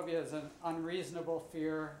 Xenophobia is an unreasonable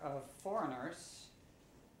fear of foreigners.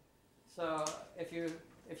 So if you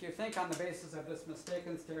think on the basis of this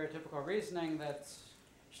mistaken stereotypical reasoning that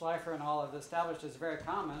Schleifer and all have established is very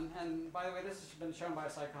common, and by the way, this has been shown by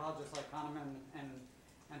psychologists like Kahneman and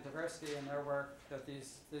Tversky in their work, that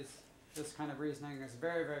this kind of reasoning is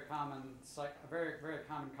very, very common, a very, very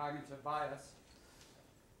common cognitive bias.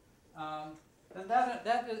 Then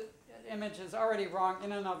that image is already wrong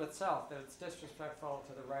in and of itself, that it's disrespectful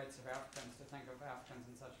to the rights of Africans to think of Africans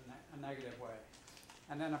in such a negative way.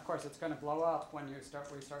 And then, of course, it's going to blow up when we start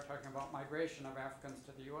talking about migration of Africans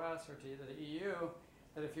to the US or to the EU,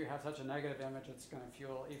 that if you have such a negative image, it's going to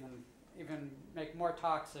fuel even make more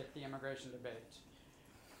toxic the immigration debate.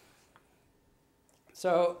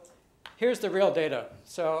 So here's the real data.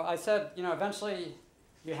 So I said, eventually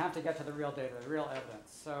you have to get to the real data, the real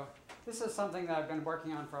evidence. So this is something that I've been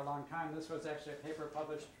working on for a long time. This was actually a paper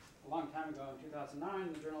published a long time ago in 2009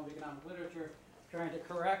 in the Journal of Economic Literature, trying to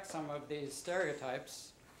correct some of these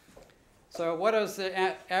stereotypes. So what is the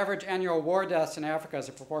average annual war deaths in Africa as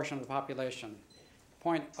a proportion of the population?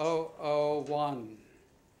 0.001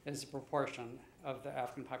 is the proportion of the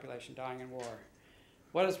African population dying in war.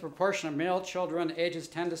 What is the proportion of male children ages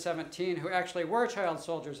 10 to 17 who actually were child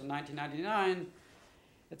soldiers in 1999?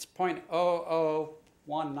 It's 0.0019.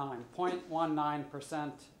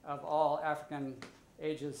 0.19% of all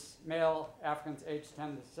male Africans aged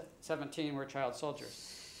 10 to 17 were child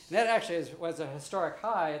soldiers. And that actually was a historic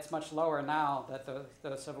high. It's much lower now that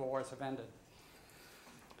the civil wars have ended.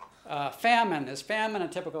 Famine. Is famine a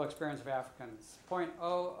typical experience of Africans?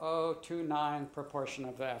 0.0029 proportion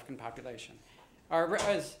of the African population. I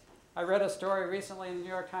read a story recently in the New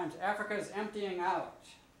York Times. Africa is emptying out.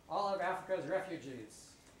 All of Africa's refugees.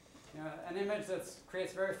 An image that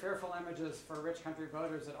creates very fearful images for rich country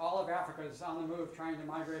voters, that all of Africa is on the move trying to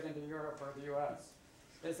migrate into Europe or the US.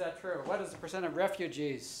 Is that true? What is the percent of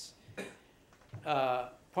refugees?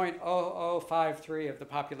 0.0053 of the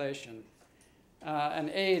population. And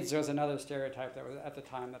AIDS was another stereotype that was at the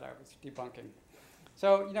time that I was debunking.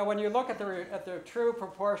 So, when you look at the true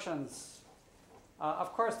proportions,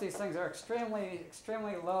 of course these things are extremely,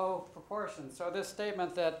 extremely low proportions. So this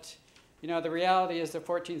statement that the reality is the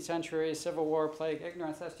 14th century civil war plague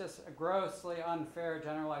ignorance, that's just a grossly unfair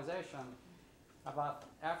generalization about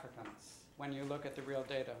Africans when you look at the real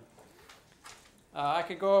data. I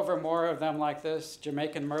could go over more of them like this.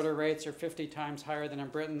 Jamaican murder rates are 50 times higher than in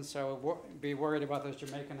Britain, so be worried about those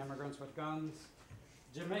Jamaican immigrants with guns.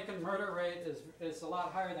 Jamaican murder rate is a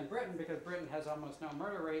lot higher than Britain because Britain has almost no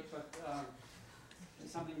murder rate, but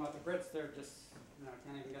there's something about the Brits, they're just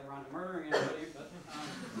can't even get around to murdering anybody, but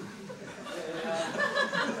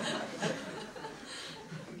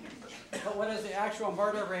but what is the actual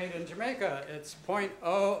murder rate in Jamaica? It's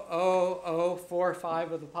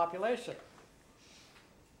 0.00045 of the population.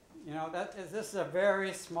 This is a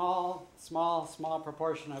very small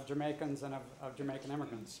proportion of Jamaicans and of Jamaican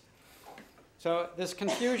immigrants. So this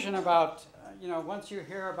confusion about, once you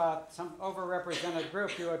hear about some overrepresented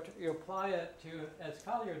group, you apply it to, as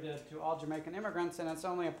Collier did, to all Jamaican immigrants, and it's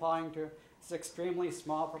only applying to this extremely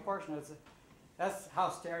small proportion. That's how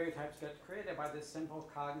stereotypes get created, by this simple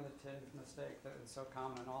cognitive mistake that is so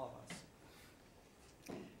common in all of us.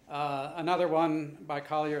 Another one by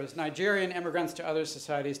Collier is, Nigerian immigrants to other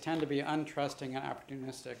societies tend to be untrusting and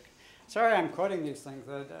opportunistic. Sorry I'm quoting these things.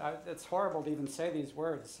 It's horrible to even say these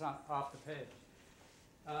words off the page.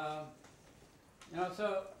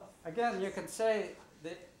 So again, you could say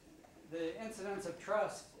that the incidence of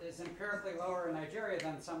trust is empirically lower in Nigeria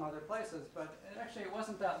than some other places, but it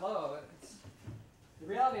wasn't that low. The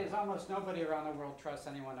reality is almost nobody around the world trusts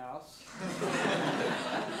anyone else.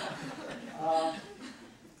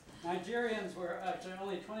 Nigerians were actually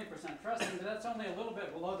only 20% trusting, but that's only a little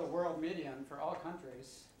bit below the world median for all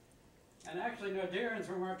countries. And actually, Nigerians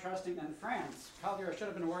were more trusting than France. Collier should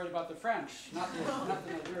have been worried about the French, not the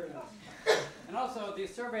Nigerians. And also,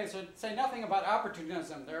 these surveys say nothing about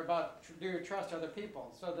opportunism. They're about do you trust other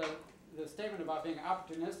people. So the statement about being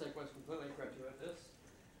opportunistic was completely gratuitous.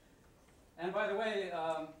 And by the way,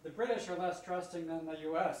 the British are less trusting than the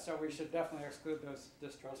US, so we should definitely exclude those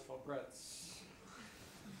distrustful Brits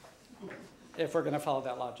if we're going to follow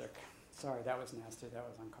that logic. Sorry, that was nasty. That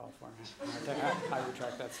was uncalled for. I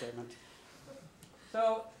retract that statement.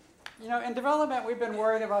 So, you know, in development, we've been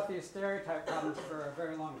worried about these stereotype problems for a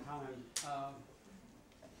very long time.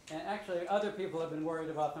 And actually, other people have been worried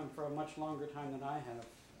about them for a much longer time than I have,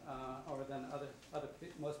 or than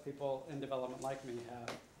most people in development like me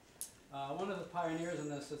have. One of the pioneers in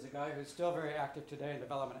this is a guy who's still very active today in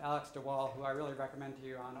development, Alex DeWall, who I really recommend to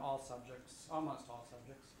you on all subjects, almost all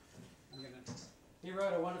subjects. He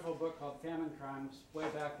wrote a wonderful book called Famine Crimes way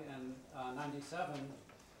back in '97,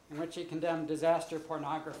 in which he condemned disaster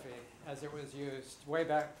pornography as it was used way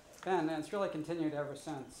back then, and it's really continued ever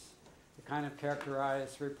since to kind of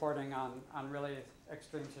characterize reporting on really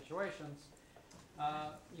extreme situations.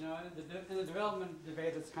 You know, in the development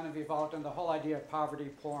debate, it's kind of evolved in the whole idea of poverty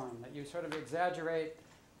porn, that you sort of exaggerate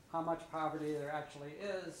how much poverty there actually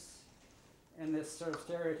is in this sort of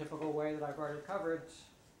stereotypical way that I've already covered.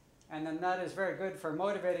 And then that is very good for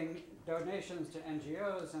motivating donations to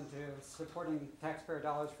NGOs and to supporting taxpayer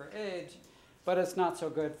dollars for aid, but it's not so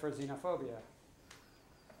good for xenophobia.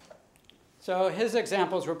 So his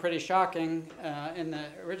examples were pretty shocking in the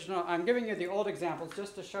original. I'm giving you the old examples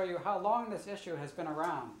just to show you how long this issue has been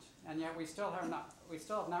around, and yet we still have not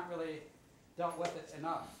really dealt with it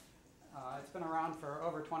enough. It's been around for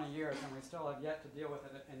over 20 years, and we still have yet to deal with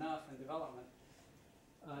it enough in development.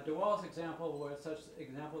 DeWall's example was such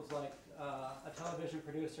examples like a television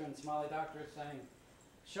producer and Somali doctor saying,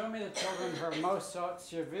 "Show me the children who are most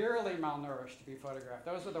severely malnourished to be photographed.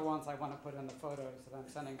 Those are the ones I want to put in the photos that I'm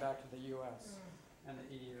sending back to the US and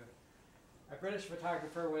the EU." A British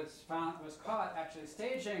photographer was caught actually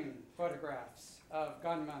staging photographs of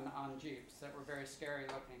gunmen on jeeps that were very scary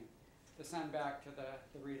looking to send back to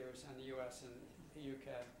the readers in the US and the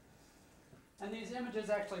UK. And these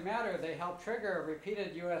images actually matter. They help trigger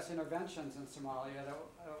repeated US interventions in Somalia that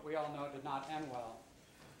we all know did not end well.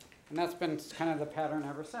 And that's been kind of the pattern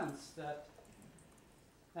ever since.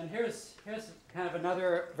 And here's kind of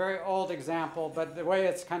another very old example, but the way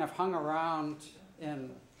it's kind of hung around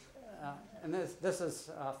in, and this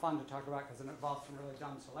is fun to talk about because it involves some really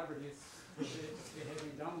dumb celebrities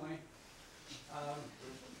behaving dumbly.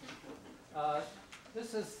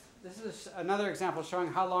 This is another example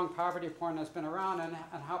showing how long poverty porn has been around and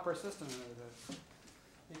how persistent it is.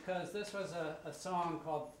 Because this was a song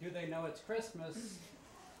called "Do They Know It's Christmas"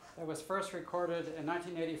 that was first recorded in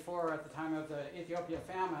 1984 at the time of the Ethiopia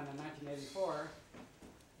famine in 1984.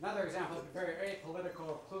 Another example of very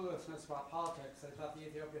apolitical cluelessness about politics. They thought the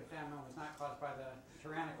Ethiopia famine was not caused by the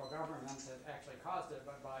tyrannical government that actually caused it,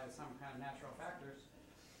 but by some kind of natural factors.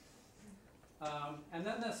 And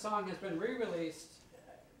then this song has been re-released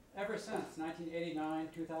ever since 1989,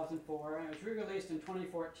 2004, and it was re-released in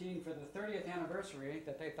 2014 for the 30th anniversary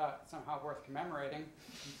that they thought somehow worth commemorating.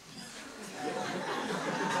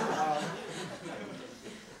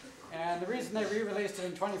 And the reason they re-released it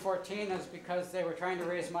in 2014 is because they were trying to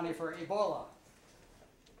raise money for Ebola.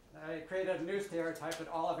 They created a new stereotype that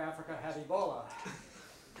all of Africa had Ebola.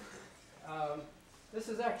 This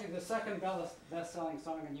is actually the second best-selling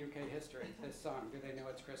song in UK history, this song, "Do They Know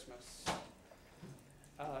It's Christmas?"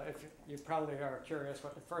 If you probably are curious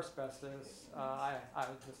what the first best is,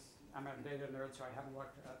 I'm a data nerd, so I haven't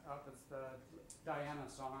looked it up. It's the Diana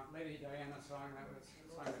song, Lady Diana song that was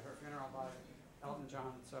sung at her funeral by Elton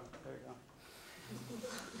John. So there you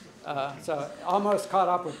go. So almost caught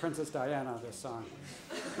up with Princess Diana, this song.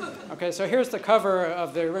 Okay, so here's the cover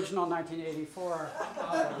of the original 1984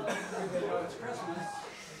 album, "Do They Know It's Christmas?"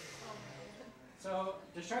 So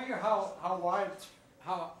to show you how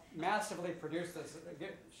massively produced this,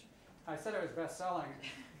 I said it was best-selling.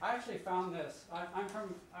 I actually found this. I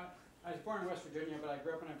was born in West Virginia, but I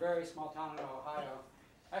grew up in a very small town in Ohio.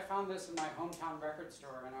 I found this in my hometown record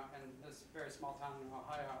store in this very small town in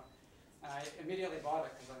Ohio. And I immediately bought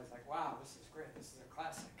it because I was like, wow, this is great. This is a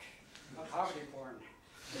classic of poverty porn.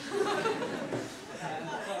 And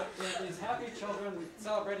so these happy children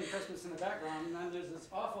celebrating Christmas in the background, and then there's this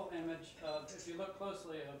awful image of, if you look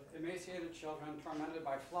closely, of emaciated children tormented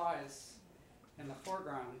by flies in the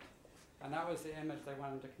foreground. And that was the image they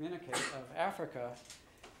wanted to communicate of Africa,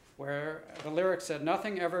 where the lyrics said,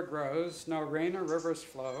 "Nothing ever grows, no rain or rivers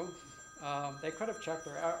flow." They could have checked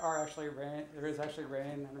there is actually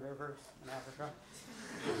rain and rivers in Africa.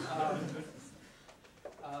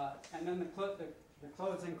 And then the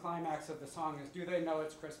closing climax of the song is, "Do they know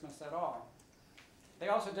it's Christmas at all?" They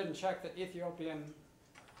also didn't check that the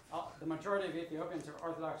majority of Ethiopians are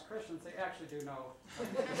Orthodox Christians. They actually do know.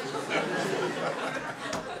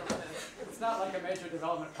 It's not like a major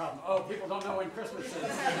development problem. Oh, people don't know when Christmas is.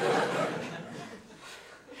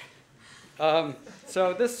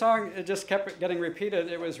 So this song, it just kept getting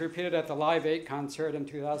repeated. It was repeated at the Live 8 concert in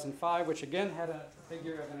 2005, which again had a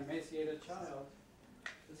figure of an emaciated child.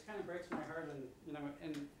 This kind of breaks my heart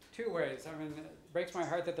in two ways. I mean, it breaks my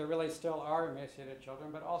heart that there really still are emaciated children,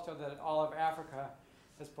 but also that all of Africa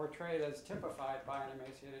is portrayed as typified by an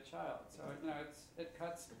emaciated child. So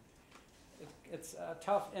it's a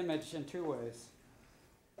tough image in two ways.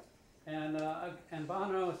 And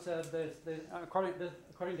Bono said, according to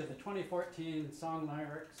the 2014 song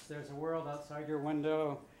lyrics, "There's a world outside your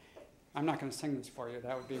window." I'm not going to sing this for you.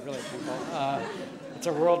 That would be really simple. It's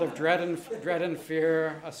a world of dread and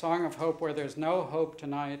fear, a song of hope where there's no hope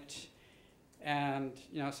tonight. And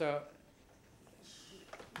so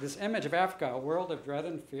this image of Africa, a world of dread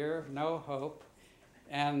and fear, no hope.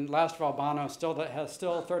 And last of all, Bono has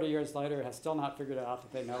 30 years later, has still not figured out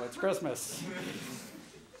that they know it's Christmas.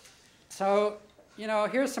 So,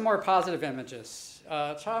 here's some more positive images.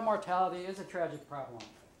 Child mortality is a tragic problem,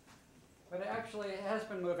 but it actually has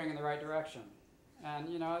been moving in the right direction. And,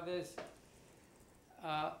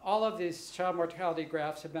 all of these child mortality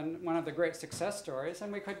graphs have been one of the great success stories,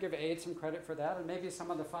 and we could give aid some credit for that, and maybe some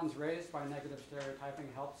of the funds raised by negative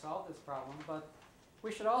stereotyping help solve this problem. But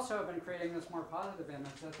we should also have been creating this more positive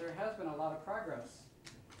image that there has been a lot of progress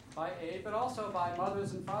by aid, but also by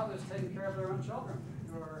mothers and fathers taking care of their own children,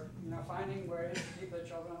 who are finding ways to keep their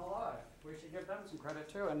children alive. We should give them some credit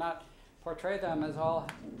too, and not portray them as all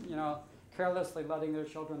carelessly letting their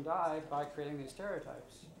children die by creating these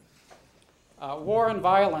stereotypes. War and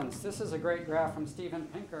violence. This is a great graph from Steven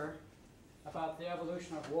Pinker about the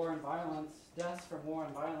evolution of war and violence, deaths from war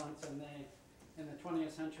and violence in the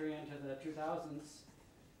 20th century into the 2000s.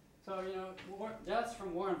 So, deaths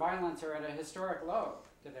from war and violence are at a historic low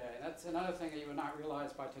today. That's another thing that you would not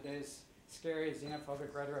realize by today's scary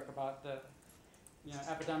xenophobic rhetoric about the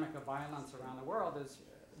epidemic of violence around the world. Is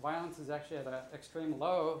violence is actually at an extreme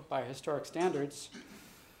low by historic standards.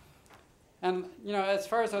 And as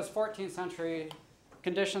far as those 14th century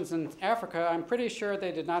conditions in Africa, I'm pretty sure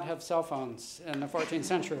they did not have cell phones in the 14th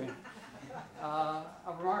century. A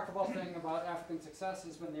remarkable thing about African success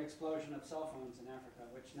has been the explosion of cell phones in Africa,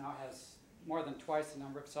 which now has more than twice the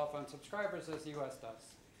number of cell phone subscribers as the US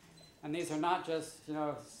does. And these are not just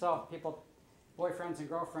boyfriends and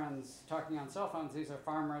girlfriends talking on cell phones. These are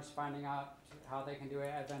farmers finding out how they can do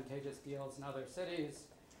advantageous deals in other cities,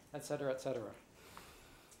 et cetera, et cetera.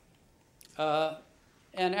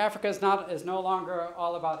 And Africa is no longer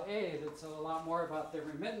all about aid. It's a lot more about the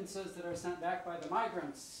remittances that are sent back by the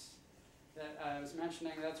migrants that I was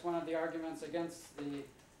mentioning. That's one of the arguments against the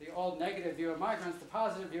old negative view of migrants. The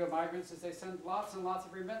positive view of migrants is they send lots and lots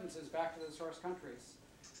of remittances back to the source countries.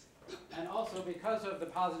 And also because of the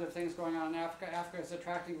positive things going on in Africa, Africa is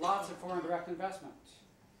attracting lots of foreign direct investment.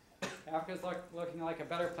 Africa is looking like a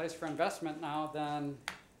better place for investment now than,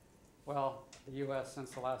 well, the U.S.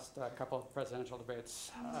 since the last couple of presidential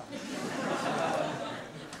debates.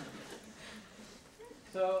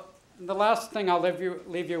 So the last thing I'll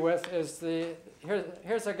leave you with is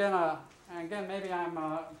here's again maybe I'm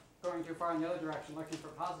going too far in the other direction looking for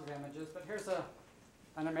positive images, but here's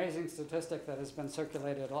an amazing statistic that has been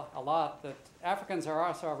circulated a lot, that Africans are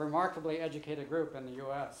also a remarkably educated group in the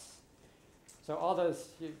U.S. So all those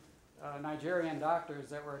Nigerian doctors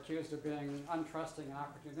that were accused of being untrusting and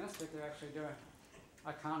opportunistic, they're actually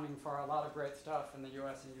accounting for a lot of great stuff in the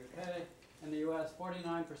U.S. and UK. In the U.S.,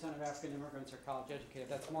 49% of African immigrants are college educated.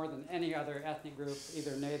 That's more than any other ethnic group,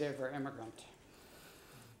 either native or immigrant.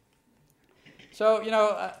 So,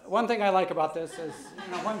 one thing I like about this is,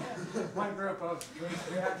 one group of who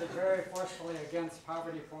reacted very forcefully against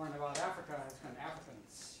poverty porn about Africa has been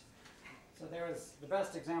Africans. So the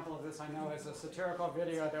best example of this I know is a satirical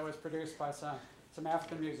video that was produced by some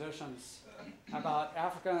African musicians about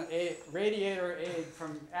radiator aid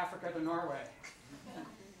from Africa to Norway.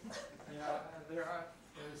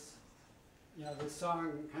 There's this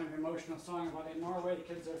song, kind of emotional song about in Norway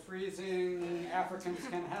kids are freezing, Africans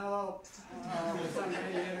can help, we send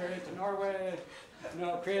radiator aid to Norway,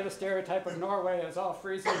 create a stereotype of Norway as all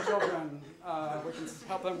freezing children, we can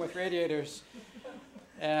help them with radiators.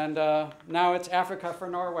 And now it's Africa for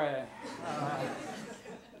Norway.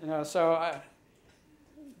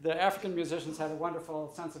 The African musicians had a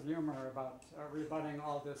wonderful sense of humor about rebutting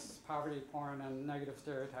all this poverty porn and negative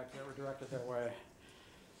stereotypes that were directed their way.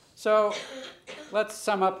 So let's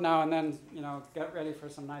sum up now and then get ready for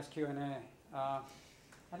some nice Q&A. I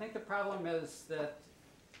think the problem is that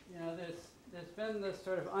there's been this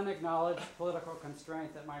sort of unacknowledged political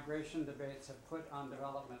constraint that migration debates have put on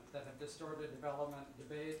development, that have distorted development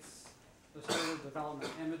debates, distorted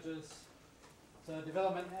development images. So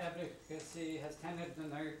development advocacy has tended to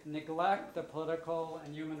neglect the political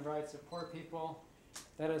and human rights of poor people.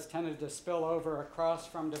 That has tended to spill over across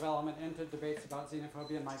from development into debates about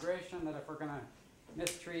xenophobia and migration, that if we're going to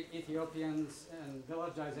mistreat Ethiopians in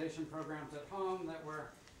villagization programs at home, that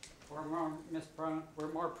we're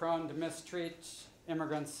more prone to mistreat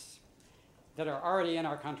immigrants that are already in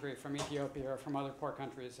our country from Ethiopia or from other poor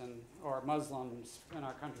countries, or Muslims in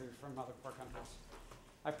our country from other poor countries.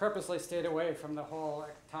 I purposely stayed away from the whole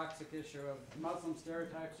toxic issue of Muslim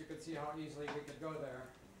stereotypes. You could see how easily we could go there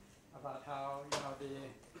about how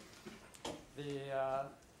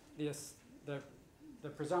the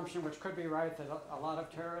presumption, which could be right, that a lot of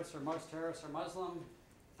terrorists or most terrorists are Muslim,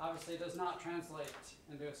 obviously does not translate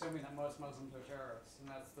into assuming that most Muslims are terrorists, and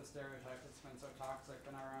that's the stereotype that's been so toxic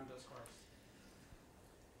in our own discourse.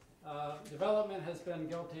 Development has been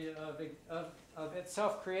guilty of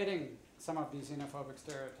itself creating some of these xenophobic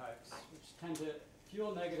stereotypes, which tend to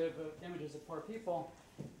fuel negative images of poor people,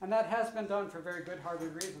 and that has been done for very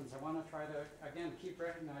good-hearted reasons. I want to try to, again, keep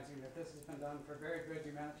recognizing that this has been done for very good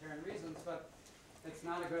humanitarian reasons, but it's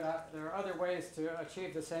not a good, there are other ways to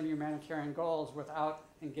achieve the same humanitarian goals without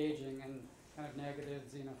engaging in kind of negative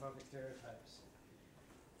xenophobic stereotypes.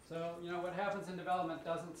 So, what happens in development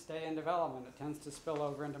doesn't stay in development. It tends to spill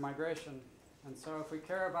over into migration. And so if we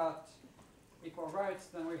care about equal rights,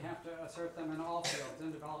 then we have to assert them in all fields,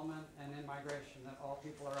 in development and in migration, that all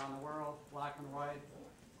people around the world, black and white,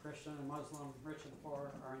 Christian and Muslim, rich and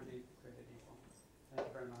poor, are indeed created equal. Thank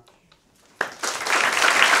you very much.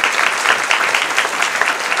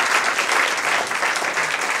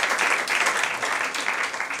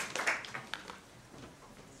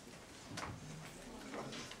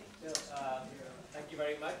 Thank you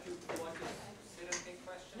very much. Do you want to sit and take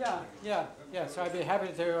questions? Yeah. So I'd be happy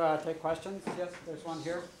to take questions. Yes, there's one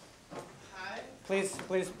here. Hi. Please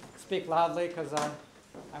speak loudly, because I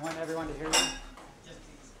want everyone to hear you. Yes,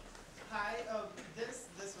 please. Hi. This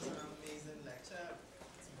was an amazing lecture.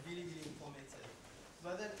 It's really, really informative.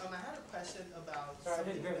 But then I had a question about. Sorry, I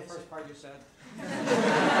didn't hear the first part you said.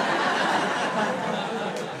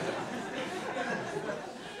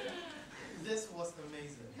 This was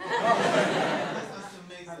amazing.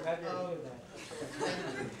 I'm glad you did that.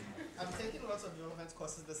 I'm taking lots of development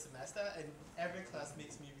courses this semester, and every class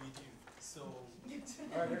makes me read you. So.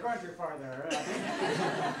 All right, you're going too far there.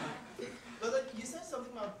 But then you said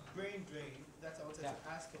something about brain drain that I wanted to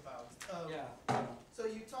ask about. So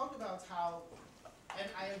you talked about how, and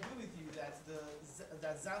I agree with you that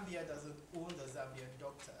that Zambia doesn't own the Zambian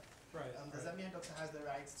doctor. Right. The Zambian doctor has the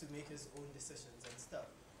right to make his own decisions and stuff.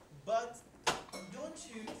 But don't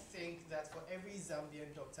you think that for every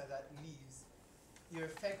Zambian doctor that leaves, you're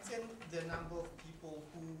affecting the number of people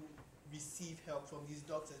who receive help from these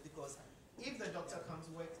doctors? Because if the doctor comes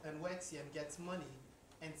and works here and gets money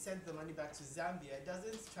and sends the money back to Zambia, it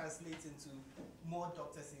doesn't translate into more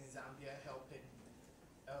doctors in Zambia helping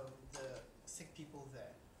the sick people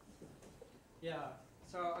there. Yeah.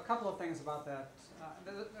 So a couple of things about that.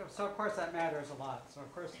 So of course that matters a lot. So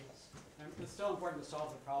of course it's still important to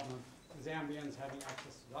solve the problem of Zambians having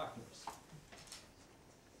access to doctors.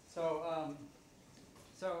 So,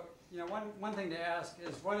 one thing to ask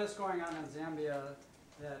is what is going on in Zambia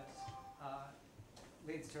that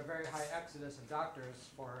leads to a very high exodus of doctors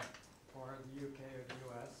for the UK or the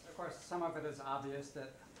US. Of course, some of it is obvious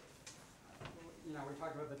that, we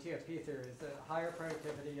talked about the TFP theories, that higher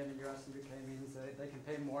productivity in the US and UK means that they can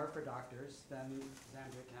pay more for doctors than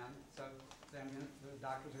Zambia can. So the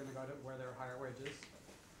doctors are going to go to where there are higher wages.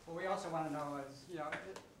 What we also want to know is,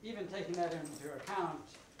 even taking that into account,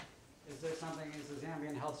 is there something, is the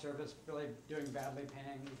Zambian health service really doing badly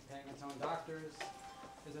paying its own doctors?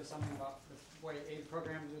 Is there something about the way aid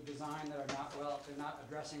programs are designed that are they're not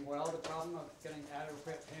addressing well the problem of getting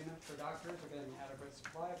adequate payment for doctors or getting adequate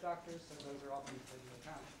supply of doctors? So those are all things to take into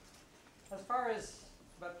account. As far as,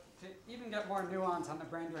 but to even get more nuance on the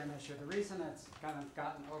brain drain issue, the reason it's kind of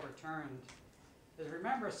gotten overturned is,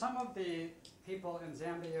 remember, some of the people in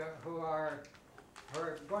Zambia who are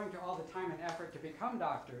going to all the time and effort to become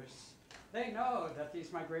doctors, they know that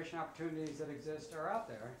these migration opportunities that exist are out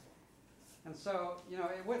there. And so,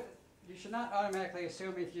 you should not automatically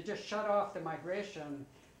assume if you just shut off the migration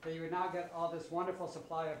that you would now get all this wonderful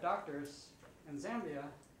supply of doctors in Zambia.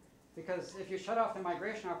 Because if you shut off the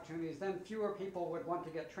migration opportunities, then fewer people would want to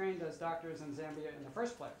get trained as doctors in Zambia in the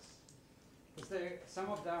first place. Because some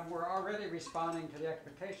of them were already responding to the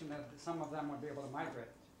expectation that some of them would be able to migrate.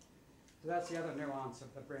 So that's the other nuance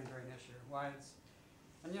of the brain drain issue. Why it's,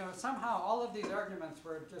 and somehow all of these arguments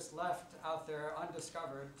were just left out there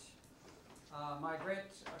undiscovered. My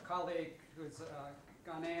great colleague, who's a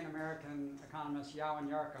Ghanaian-American economist, Yawan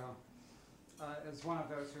Yarko, is one of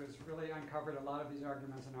those who has really uncovered a lot of these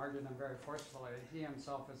arguments and argued them very forcefully. He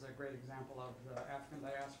himself is a great example of the African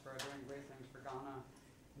diaspora doing great things for Ghana.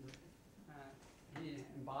 He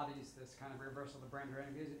embodies this kind of reversal of the brain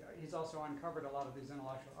drain. He's also uncovered a lot of these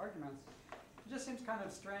intellectual arguments. It just seems kind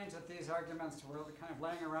of strange that these arguments were kind of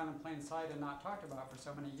laying around in plain sight and not talked about for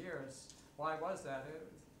so many years. Why was that?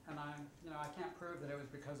 And I can't prove that it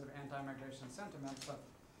was because of anti-migration sentiment, but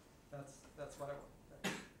that's what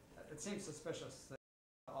it seems suspicious that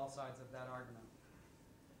all sides of that argument.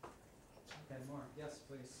 Okay, more. Yes,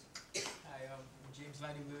 please. Hi, I'm James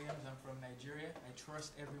Vadi Williams. I'm from Nigeria. I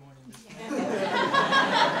trust everyone in this room.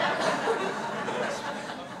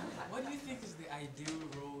 What do you think is the ideal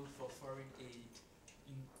role for foreign aid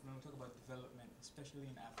when we talk about development, especially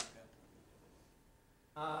in Africa?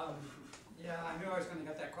 Yeah, I knew I was going to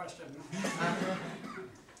get that question.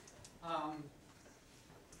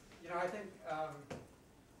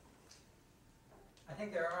 I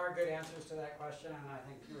think there are good answers to that question, and I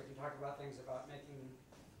think we can talk about things about making,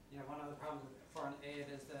 one of the problems with foreign aid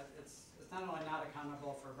is that it's not only not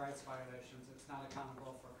accountable for rights violations, it's not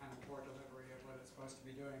accountable for kind of poor delivery of what it's supposed to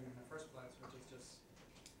be doing in the first place, which is just,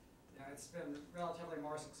 it's been relatively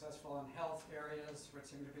more successful in health areas, which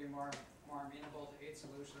seem to be more amenable to aid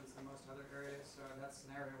solutions than most other areas, so that's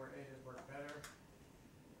an area where aid has worked better.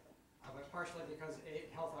 But partially because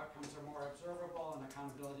health outcomes are more observable and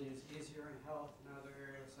accountability is easier in health and other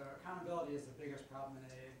areas. So accountability is the biggest problem in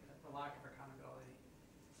aid, the lack of accountability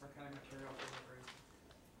for kind of material delivery.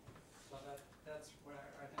 So that's what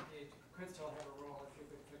I think aid could still have a role if you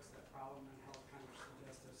could fix that problem, and health kind of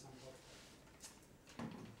suggests there's some hope.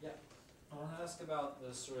 Yeah. I want to ask about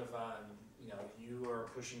the sort of, you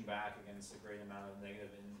are pushing back against a great amount of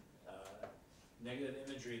negative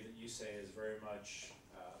imagery that you say is very much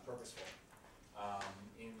purposeful.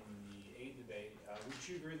 In the aid debate, would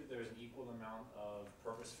you agree that there's an equal amount of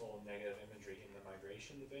purposeful negative imagery in the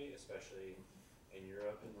migration debate, especially in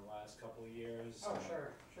Europe in the last couple of years? Oh,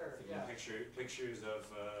 sure, yeah. Pictures of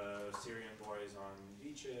Syrian boys on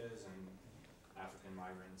beaches and African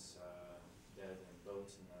migrants dead in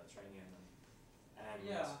boats in the Mediterranean.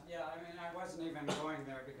 Yeah. I mean, I wasn't even going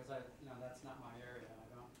there because that's not my area.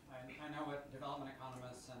 I know what development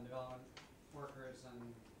economists and development workers and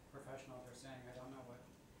professionals are saying. I don't know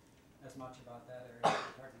as much about that area that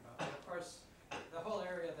you're talking about. But of course, the whole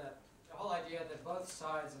idea that both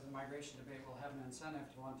sides of the migration debate will have an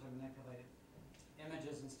incentive to want to manipulate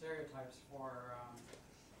images and stereotypes for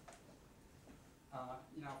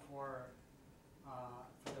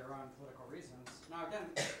their own political reasons. Now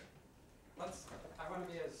again, I want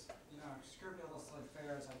to be as scrupulously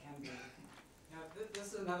fair as I can be.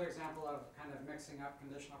 This is another example of kind of mixing up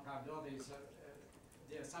conditional probabilities.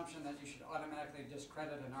 The assumption that you should automatically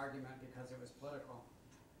discredit an argument because it was political,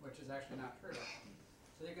 which is actually not true.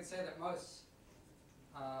 So you could say that most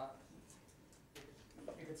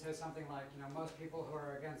something like, most people who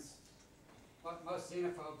are against, most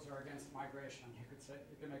xenophobes are against migration. You could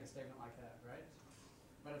make a statement like that, right?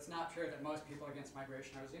 But it's not true that most people against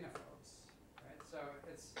migration are xenophobes, right? So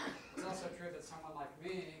it's also true that someone like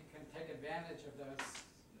me can take advantage of those,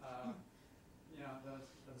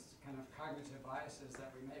 those kind of cognitive biases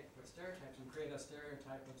that we make with stereotypes and create a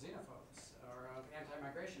stereotype of xenophobes or of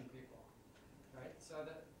anti-migration people, right? So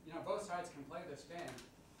that, both sides can play this game.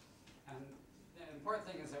 And the important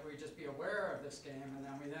thing is that we just be aware of this game, and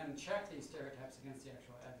then we check these stereotypes against the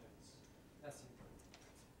actual evidence. That's important.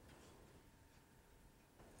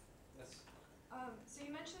 Yes? So you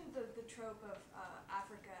mentioned the trope of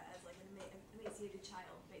Africa as like an emaciated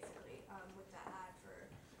child, basically, with that ad for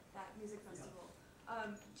that music festival.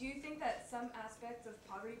 Do you think that some aspects of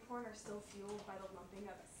poverty porn are still fueled by the lumping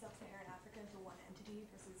of sub-Saharan Africa into one entity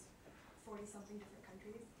versus 40-something different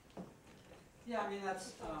countries? Yeah, I mean,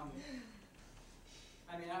 that's, of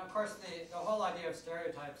course, the whole idea of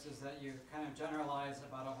stereotypes is that you kind of generalize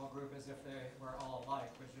about a whole group as if they were all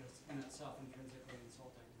alike, which is in itself intrinsically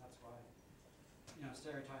insulting. That's why,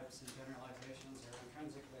 stereotypes and generalizations are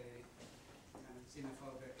intrinsically kind of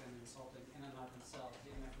xenophobic and insulting in and of themselves,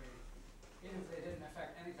 even if they didn't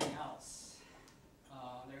affect anything else.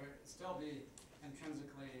 They would still be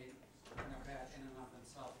intrinsically bad in and of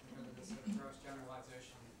themselves because of this sort of gross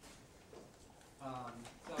generalization.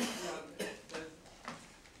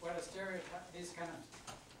 What these kind of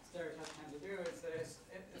stereotypes tend to do is that it's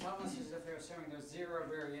almost as if they're assuming there's zero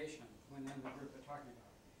variation within the group they're talking about.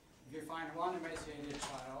 If you find one emaciated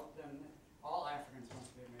child, then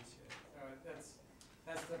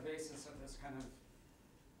basis of this kind of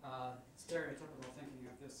stereotypical thinking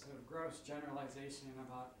of this sort of gross generalization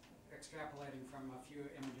about extrapolating from a few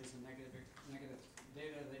images and negative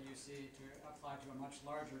data that you see to apply to a much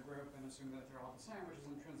larger group and assume that they're all the same, which is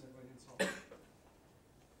intrinsically insulting.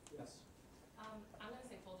 Yes? I'm going to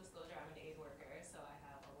say full disclosure, I'm an aid worker, so I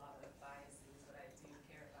have a lot of biases, but I do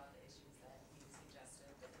care about the issues that you suggested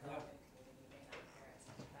the development community may not care as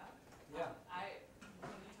much about. Yeah.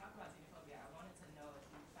 When you talk about xenophobia, I wanted to know if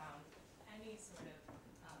you found any sort of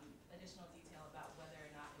additional detail about whether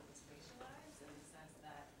or not it was racialized, in the sense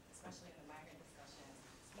that, especially in the migrant discussions,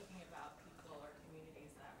 speaking about people or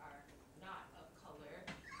communities that are not of color,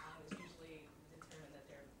 it's usually determined that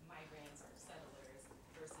they're migrants or settlers,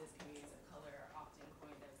 versus communities of color are often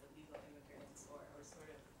coined as illegal immigrants or sort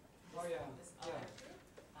of this other group.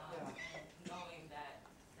 And knowing that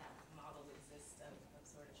that model exists of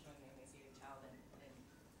sort of showing the emaciated child in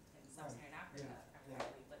sub-Saharan Africa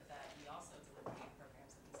primarily, but that we also deliver aid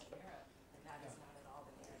programs in Eastern Europe, and that is not at all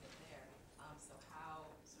the narrative there. So how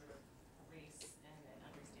sort of race and an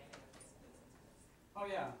understanding of race plays into this? Oh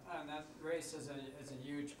yeah, and that race is a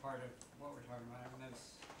huge part of what we're talking about. I mean,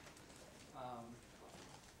 there's,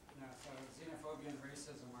 so xenophobia and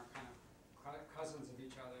racism are kind of cousins of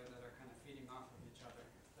each other that are kind of feeding off of each other.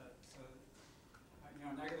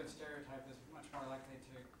 Negative stereotype is much more likely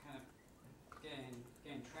to kind of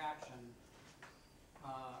gain traction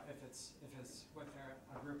if it's with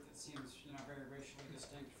a group that seems very racially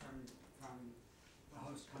distinct from the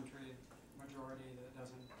host country majority that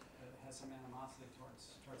has some animosity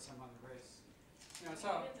towards some other race. Even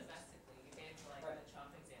domestically, you gave the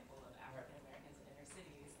Trump example of African Americans in inner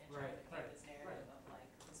cities and trying to paint this narrative of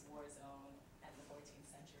this war zone and the 14th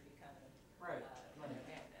century kind of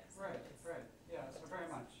narrative. Yeah, so very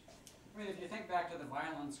much. I mean, if you think back to the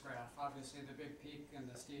violence graph, obviously the big peak in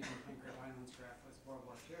the Steven Pinker violence graph was World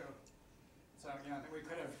War II. So, we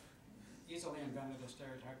could have easily invented a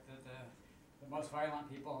stereotype that the most violent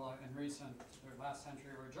people in the last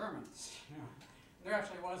century were Germans. There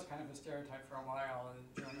actually was kind of a stereotype for a while.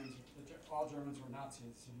 All Germans were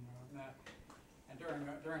Nazis. And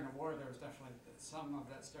during the war, there was definitely some of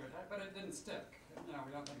that stereotype, but it didn't stick. We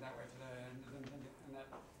don't think that way today, and that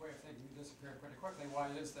way of thinking disappeared pretty quickly.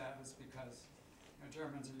 Why is that? It's because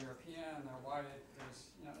Germans are European, they're white.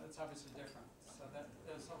 It's obviously different. So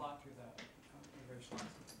there's a lot to that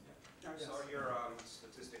racializing. I saw your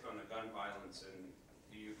statistic on the gun violence in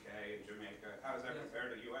the UK and Jamaica. How does that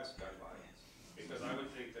compare to U.S. gun violence? Because I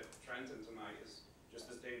would think that Trenton tonight is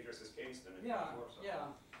just as dangerous as Kingston.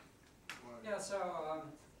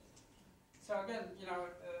 So again,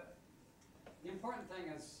 the important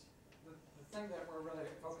thing is the thing that we're really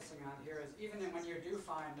focusing on here is even when you do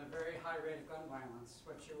find a very high rate of gun violence,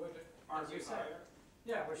 which you would, as you said,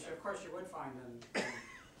 which of course you would find in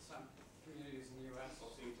some communities in the U.S.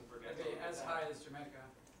 People seem to forget It'd be as high as Jamaica.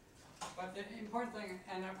 But the important thing,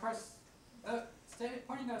 and of course,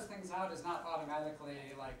 pointing those things out is not automatically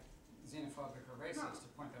xenophobic or racist to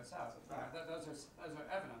point those out. Those are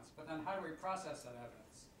evidence. But then how do we process that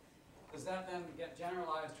evidence? Does that then get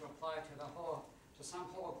generalized to apply to some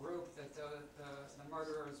whole group that the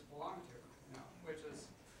murderers belong to? Which is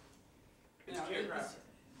it's geographic.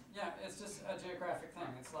 It's just a geographic thing.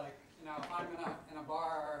 It's like if I'm in a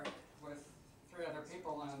bar with 3 other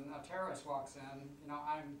people and a terrorist walks in,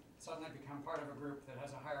 I'm suddenly become part of a group that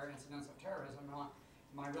has a higher incidence of terrorism.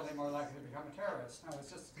 Am I really more likely to become a terrorist? No,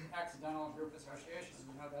 it's just accidental group association.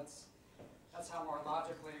 That's how more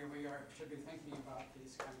logically we should be thinking about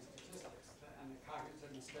these kinds of statistics, and the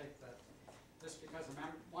cognitive mistake that just because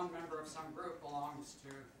one member of some group belongs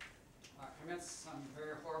to commits some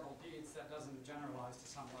very horrible deeds, that doesn't generalize to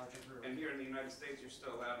some larger group. And here in the United States, you're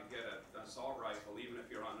still allowed to get an assault rifle even if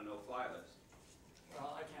you're on a no-fly list.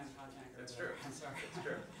 Well, I can't go That's there. true. I'm sorry. It's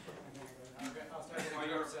true. I'll start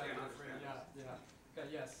getting upset. Okay,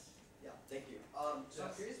 yes. Yeah, thank you. So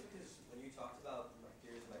I'm curious because when you talked about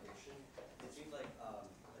theories of migration, it seemed like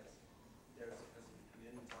we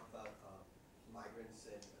didn't talk about migrants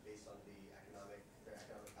and based on their economic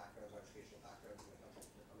backgrounds or educational backgrounds in the countries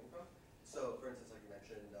they're coming from. So, for instance, like you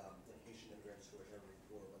mentioned, Haitian immigrants who are generally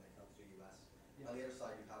poor when they come to the U.S. Yeah. On the other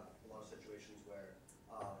side, you have a lot of situations where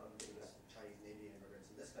I'm thinking this Chinese and Indian immigrants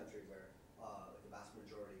in this country where the vast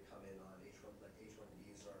majority come in on H-1Bs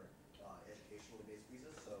or educationally based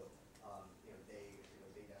visas. So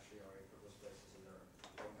they naturally are in privileged places in their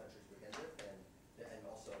home countries to begin with, and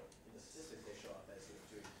also in the statistics they show up as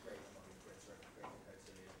doing great among immigrants or great compared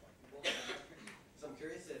to white people. So I'm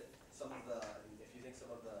curious if you think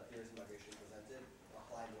some of the theories of migration presented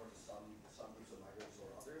apply more to some groups of migrants or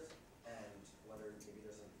others, and whether maybe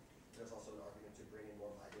there's also an argument to bring in more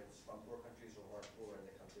migrants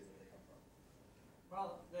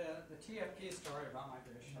TFP story about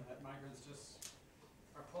migration, that migrants just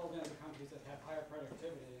are pulled into countries that have higher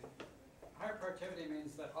productivity. Higher productivity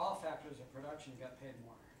means that all factors of production get paid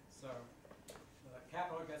more. So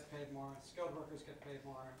capital gets paid more, skilled workers get paid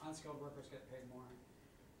more, unskilled workers get paid more.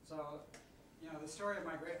 So, the story of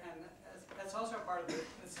migration, and that's also part of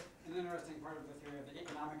it's an interesting part of the theory of the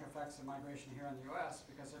economic effects of migration here in the U.S.,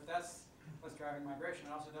 because if that's what's driving migration,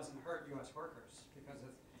 it also doesn't hurt U.S. workers, because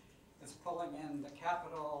it's pulling in the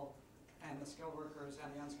capital and the skilled workers and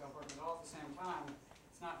the unskilled workers all at the same time.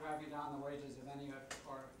 It's not driving down the wages of any of,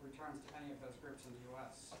 or returns to any of those groups in the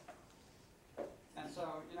U.S. And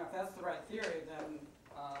so, if that's the right theory, then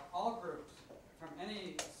all groups from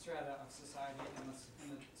any strata of society in the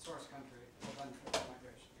source country will benefit from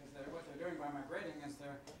migration. Because what they're doing by migrating is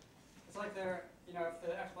it's like if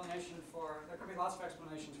the explanation for, there could be lots of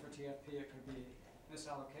explanations for TFP. It could be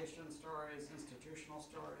misallocation stories, institutional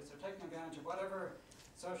stories. They're taking advantage of whatever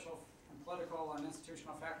social and political and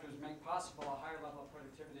institutional factors make possible a higher level of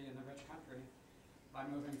productivity in the rich country by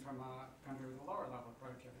moving from a country with a lower level of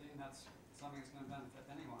productivity, and that's something that's going to benefit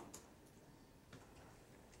anyone.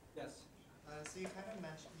 Yes? So you kind of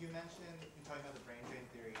mentioned in talking about the brain drain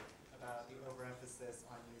theory about the overemphasis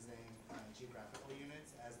on using geographical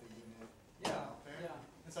units as the unit of welfare.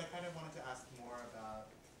 Yeah. And so I kind of wanted to ask more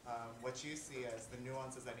about what you see as the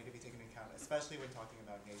nuances that need to be taken into account, especially when talking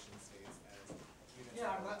about nation states as units.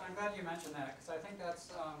 Yeah, I'm glad you mentioned that, because I think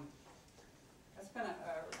that's been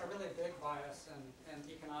a really big bias in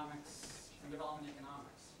economics and development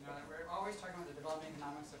economics. We're always talking about the development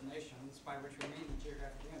economics of nations, by which we mean the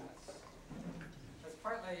geographic units. It's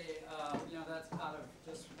partly, that's out of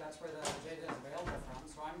that's where the data is available from.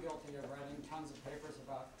 So I'm guilty of writing tons of papers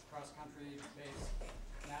about cross-country based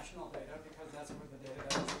national data because that's where the data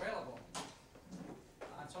that is available.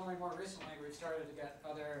 It's only more recently we're starting to get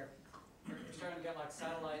like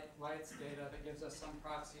satellite rights data that gives us some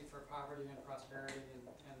proxy for poverty and prosperity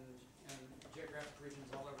and geographic regions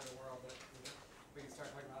all over the world that we can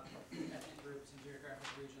start talking about ethnic groups and geographic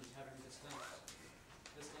regions having distinct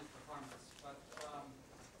performance. But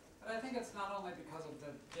I think it's not only because of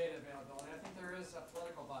the data availability. I think there is a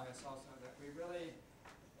political bias also that we really,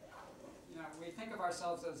 we think of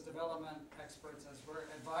ourselves as development experts as we're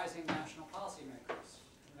advising national policymakers.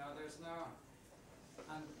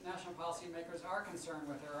 National policymakers are concerned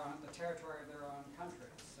with the territory of their own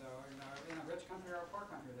country. So, in a rich country or a poor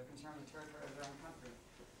country, they're concerned with the territory of their own country.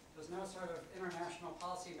 There's no sort of international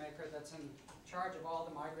policymaker that's in charge of all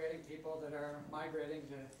the migrating people that are migrating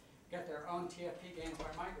to get their own TFP gains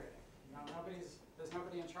by migrating. There's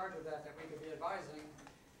nobody in charge of that we could be advising,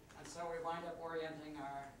 and so we wind up orienting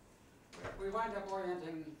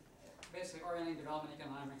basically orienting development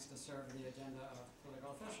economics to serve the agenda of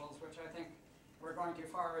political officials, which I think we're going too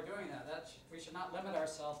far by doing that. We should not limit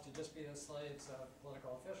ourselves to just be the slaves of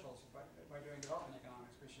political officials by doing development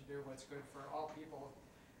economics. We should do what's good for all people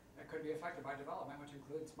that could be affected by development, which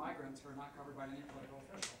includes migrants who are not covered by any political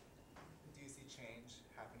official. Do you see change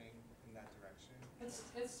happening in that direction?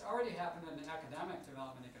 It's already happened in academic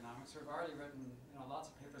development economics. We've already written lots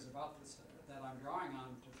of papers about this that I'm drawing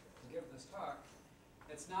on to give this talk.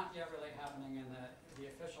 It's not yet really happening in the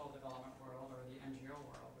official development world or the NGO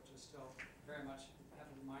world, which is still very much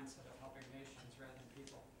having the mindset of helping nations rather than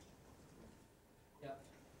people. Yeah,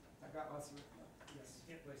 I've got lots of, yes,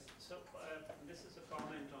 yeah. Please. So this is a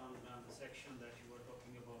comment on the section that you were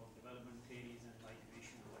talking about development theories and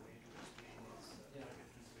migration, the way to explain this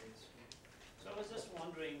different ways. So I was just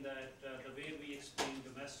wondering that the way we explain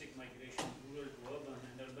domestic migration, rural to urban,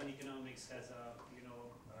 and urban economics has a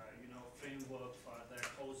framework for that,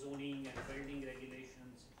 how zoning and building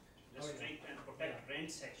regulations restrict and protect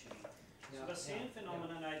rents actually. So the same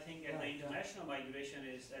phenomenon I think at the international migration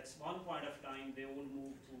is at one point of time they would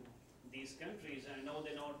move to these countries, and now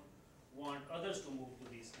they don't want others to move to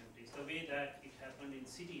these countries. The way that it happened in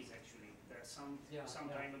cities actually, that some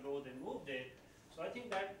time ago they moved it. So I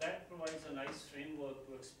think that provides a nice framework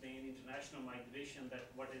to explain international migration,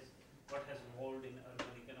 that what has evolved in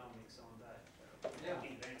urban economics on that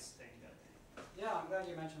rents thing. Yeah, I'm glad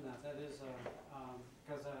you mentioned that. That is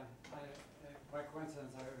because by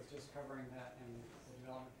coincidence I was just covering that in the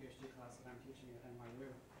development PhD class that I'm teaching at NYU.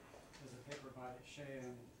 There's a paper by Shea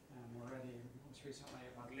and Moretti most recently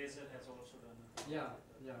about. Glazer has also done it. Yeah.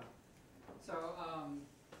 So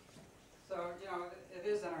it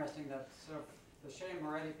is interesting that the Shea and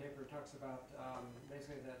Moretti paper talks about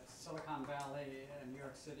basically that Silicon Valley and New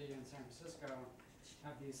York City and San Francisco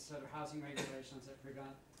have these sort of housing regulations that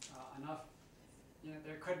prevent enough.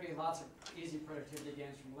 There could be lots of easy productivity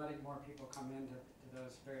gains from letting more people come in to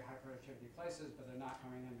those very high productivity places, but they're not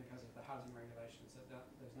coming in because of the housing regulations.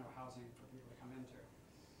 There's no housing for people to come into.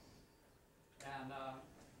 And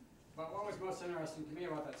but what was most interesting to me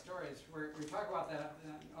about that story is we talk about that,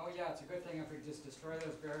 and, oh yeah, it's a good thing if we just destroy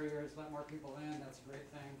those barriers, let more people in, that's a great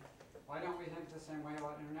thing. Why don't we think the same way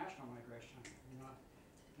about international migration? You know,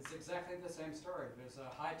 it's exactly the same story. There's a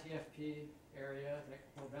high TFP area that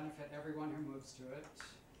will benefit everyone who moves to it,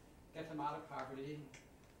 get them out of poverty.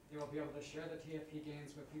 They will be able to share the TFP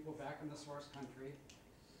gains with people back in the source country.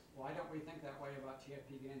 Why don't we think that way about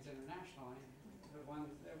TFP gains internationally? The ones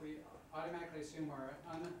that we automatically assume are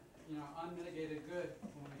unmitigated good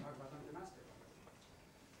when we talk about them domestically.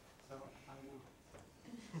 So, I don't know.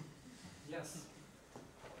 Yes?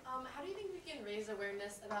 How do you think we can raise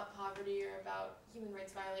awareness about poverty or about human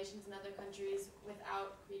rights violations in other countries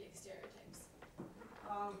without creating stereotypes?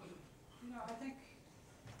 I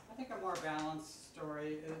think a more balanced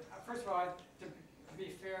story. First of all, to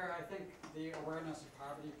be fair, I think the awareness of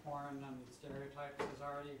poverty porn and stereotypes has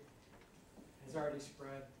already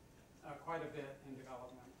spread quite a bit in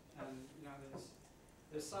development. And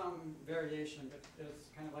there's some variation, but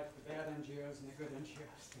it's kind of like the bad NGOs and the good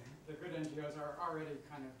NGOs thing. The good NGOs are already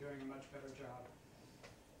kind of doing a much better job,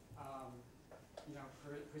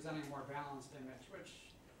 presenting a more balanced image,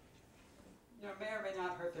 which may or may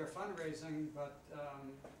not hurt their fundraising, but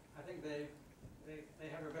I think they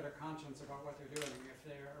have a better conscience about what they're doing if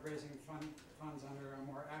they are raising funds under a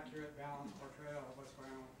more accurate, balanced portrayal of what's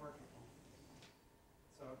going on with poor people.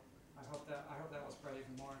 So I hope that will spread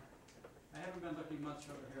even more. I haven't been looking much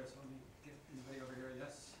over here, so let me get anybody over here.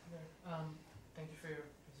 Yes? Thank you for your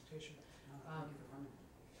presentation. Thank you for coming.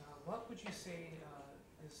 What would you say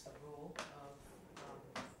is the role of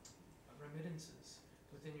remittances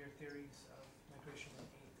within your theories of migration and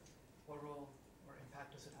aid? What role or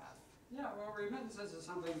impact does it have? Yeah, well, remittances is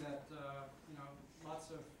something that lots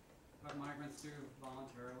of migrants do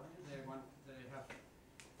voluntarily. They have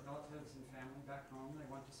relatives and family back home. They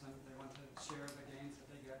want to share the gains that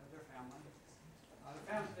they get with their family.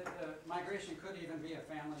 The migration could even be a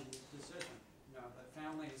family decision. That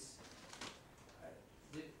families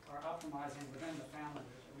are optimizing within the family.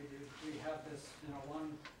 We have this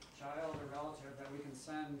one child or relative that we can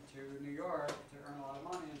send to New York to earn a lot of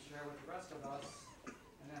money and share with the rest of us,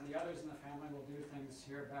 and then the others in the family will do things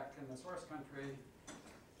here back in the source country.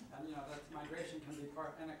 And that migration can be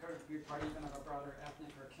part, and it could be part even of a broader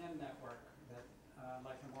ethnic or kin network that,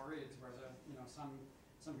 like the Maurides, where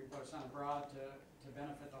some people are sent abroad to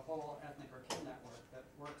benefit the whole ethnic or kin network that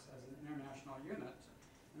works as an international unit.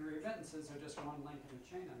 And remittances are just one link in the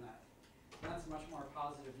chain in that. And that's a much more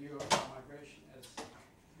positive view of how migration is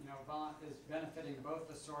benefiting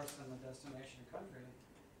both the source and the destination country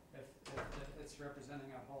if it's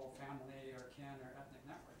representing a whole family or kin or ethnic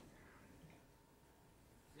network.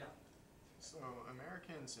 Yeah. So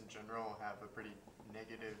Americans in general have a pretty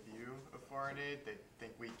negative view of foreign aid. They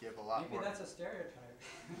think we give a lot more. Maybe that's a stereotype.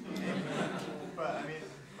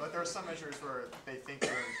 But there are some measures where they think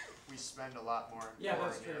we spend a lot more in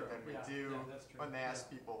foreign aid than we do. When they ask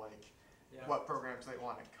people what programs they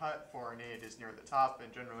want to cut, foreign aid is near the top,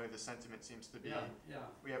 and generally the sentiment seems to be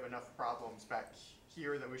we have enough problems back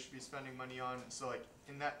here that we should be spending money on. So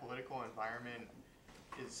in that political environment,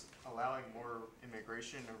 is allowing more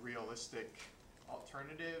immigration a realistic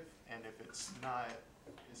alternative? And if it's not,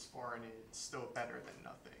 is foreign aid still better than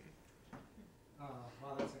nothing?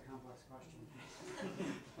 Well, that's a complex question.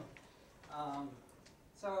 I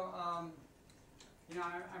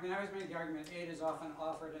always make the argument aid is often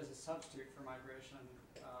offered as a substitute for migration.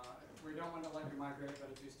 We don't want to let you migrate,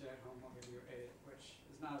 but if you stay at home, we'll give you aid, which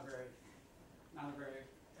is not a very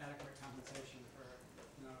adequate compensation for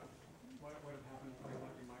what would have happened if we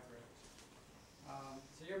let you migrate.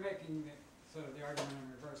 So you're making sort of the argument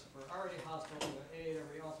in reverse. If we're already hostile to the aid, are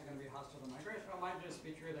we also going to be hostile to migration? Well, it might just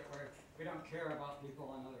be true that we don't care about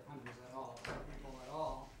people in other countries at all,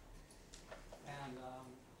 and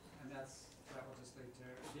that will just lead to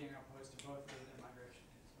being opposed to both aid and migration.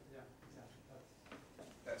 So yeah,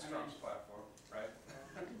 That's Trump's platform, right?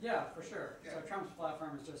 Yeah, for sure. Yeah. So Trump's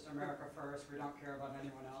platform is just America first. We don't care about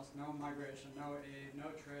anyone else. No migration, no aid,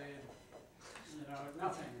 no trade.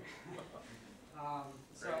 Nothing.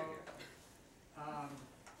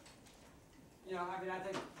 I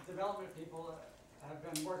think development people have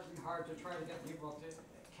been working hard to try to get people to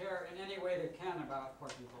care in any way they can about poor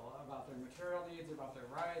people, about their material needs, about their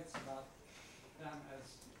rights, about them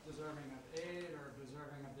as deserving of aid or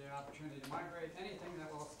deserving of the opportunity to migrate, anything that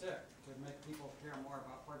will stick to make people care more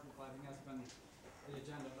about poor people. I think that's been the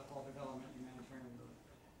agenda of the whole development humanitarian movement.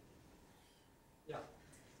 Yeah.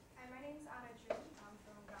 Hi, my name is Anna June. I'm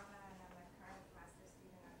from Ghana, and I'm a current master's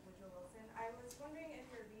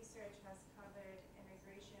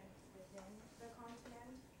within the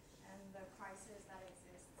continent and the crisis that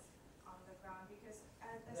exists on the ground? Because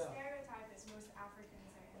the stereotype is most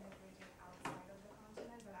Africans are immigrating outside of the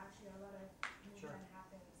continent, but actually a lot of movement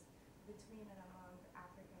happens between and among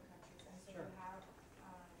African countries. And so we have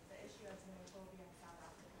the issue of xenophobia in South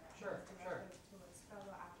Africa directed towards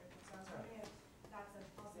fellow Africans. So I was wondering if that's a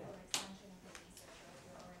possible extension of the research or if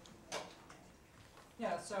you're already working on it.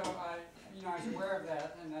 Yeah, so I was aware of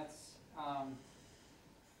that, and that's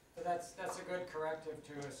a good corrective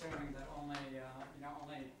to assuming that only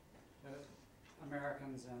the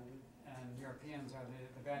Americans and Europeans are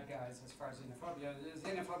the bad guys as far as xenophobia.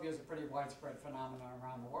 Xenophobia is a pretty widespread phenomenon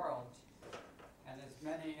around the world, and there's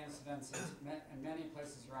many incidences in many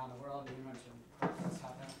places around the world. You mentioned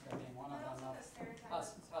South Africa being one of them.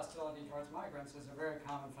 Hostility towards migrants is a very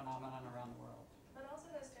common phenomenon around the world. But also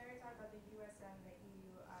the stereotype that the U.S. and the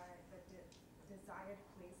EU are the desired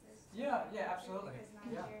places. Yeah, absolutely.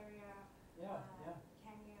 Because Nigeria,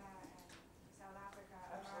 Kenya, and South Africa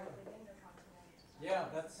are within the continent. Yeah,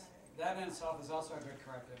 that in itself is also a good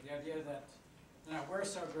corrective. The idea that we're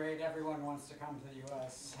so great, everyone wants to come to the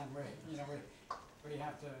U.S. and we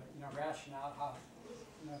have to ration out how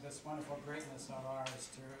this wonderful greatness of ours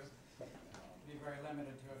to be very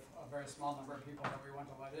limited to a very small number of people that we want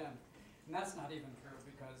to let in. And that's not even true,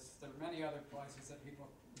 because there are many other places that people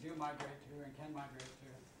do migrate to and can migrate to.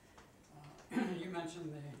 You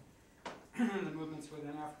mentioned the movements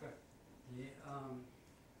within Africa.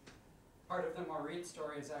 Part of the Maurite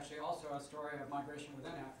story is actually also a story of migration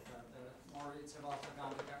within Africa. The Maurites have also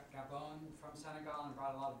gone to Gabon from Senegal and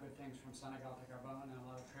brought a lot of good things from Senegal to Gabon and a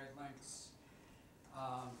lot of trade links.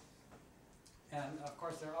 And of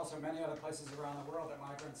course, there are also many other places around the world that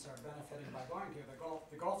migrants are benefiting by going to.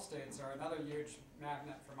 The Gulf states are another huge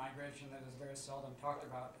magnet for migration that is very seldom talked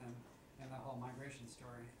about in the whole migration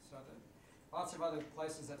story. So lots of other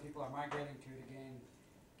places that people are migrating to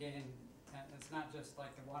gain, and it's not just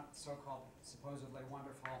like the one so-called supposedly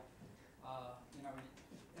wonderful,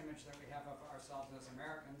 image that we have of ourselves as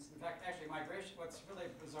Americans. In fact, actually, migration. What's really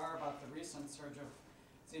bizarre about the recent surge of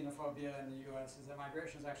xenophobia in the U.S. is that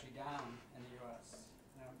migration is actually down in the U.S.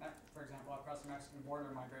 For example, across the Mexican border,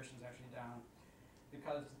 migration is actually down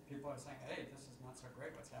because people are saying, "Hey, this is not so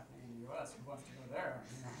great. What's happening in the U.S.? Who wants to go there?"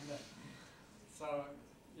 So,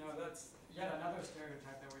 that's yet another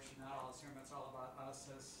stereotype that we should not all assume it's all about us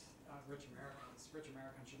as rich Americans. Rich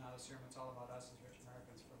Americans should not assume it's all about us as rich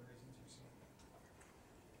Americans for the reasons you said.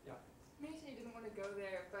 Yeah. Maybe you didn't want to go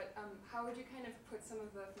there, but how would you kind of put some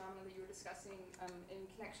of the phenomena that you were discussing in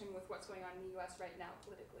connection with what's going on in the U.S. right now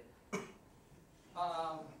politically?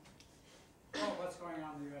 Well, what's going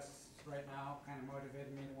on in the U.S. right now kind of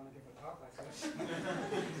motivated me to want to give a talk like this.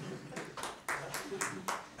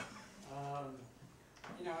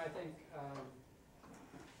 I think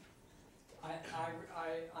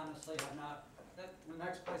I honestly have not. The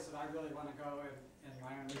next place that I really want to go in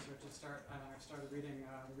my own research is I've started reading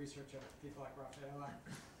the research of people like Raphael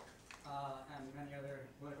and many other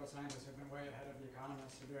political scientists who have been way ahead of the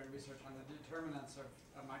economists who are doing research on the determinants of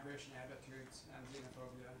migration attitudes and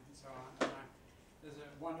xenophobia and so on. And there's a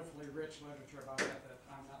wonderfully rich literature about that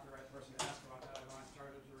I'm not the right person to ask about that. I've only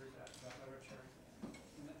started to read that literature.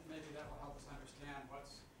 And maybe that will help us understand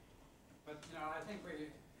But I think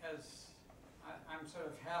I'm sort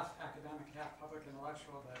of half academic, half public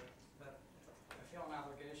intellectual that I feel an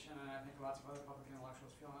obligation, and I think lots of other public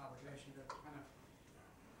intellectuals feel an obligation to kind of,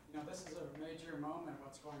 this is a major moment,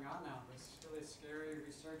 what's going on now, this really scary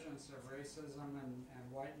resurgence of racism and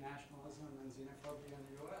white nationalism and xenophobia in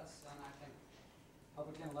the U.S., and I think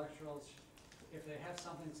public intellectuals, if they have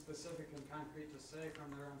something specific and concrete to say from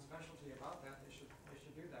their own specialty about that, they should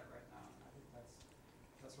do that right now, and I think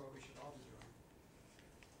that's what we should all be doing.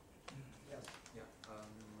 Yes. Yeah.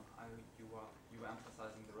 You were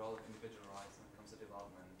emphasizing the role of individual rights when it comes to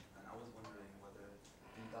development, and I was wondering whether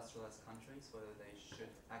industrialized countries, whether they should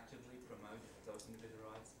actively promote those individual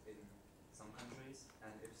rights in some countries,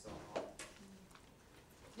 and if so, how?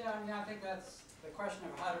 Yeah, I think that's the question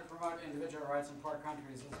of how to promote individual rights in poor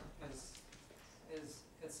countries is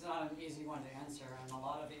it's not an easy one to answer, and a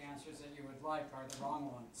lot of the answers that you would like are the wrong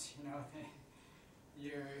ones.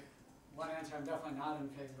 One answer I'm definitely not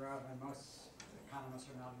in favor of, and most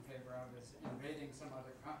economists are not in favor of, is invading some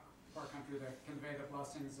other poor country to convey the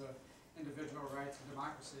blessings of individual rights and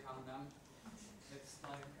democracy on them. It's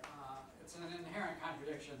like, it's an inherent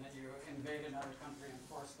contradiction that you invade another country and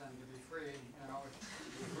force them to be free.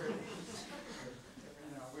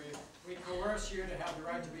 We coerce you to have the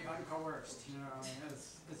right to be uncoerced.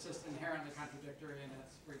 It's just inherently contradictory, and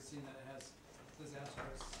we've seen that it has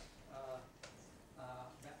disastrous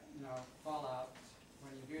fallout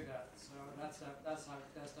when you do that. So that's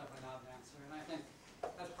definitely not an answer. And I think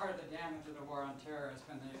that's part of the damage of the war on terror has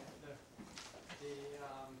been the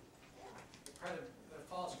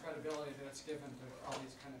false credibility that it's given to all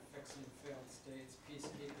these kind of fixing failed states,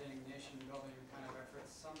 peacekeeping, nation building kind of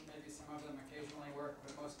efforts. Maybe some of them occasionally work,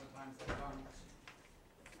 but most of the times they don't.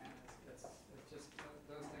 And it's just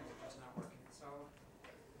those things are just not working. So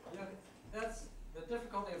that's the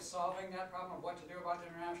difficulty of solving that problem of what to do about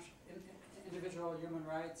individual human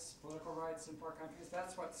rights, political rights in poor countries.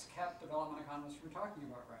 That's what's kept development economists from talking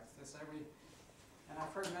about rights. They say and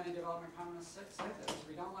I've heard many development economists say this,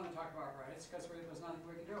 we don't want to talk about rights because there's nothing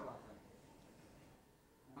we can do about them.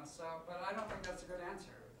 But I don't think that's a good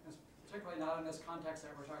answer, particularly not in this context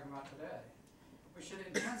that we're talking about today. We should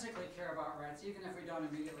intrinsically care about rights even if we don't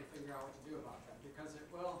immediately figure out what to do about them, because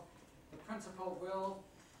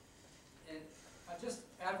just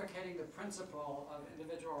advocating the principle of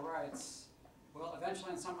individual rights will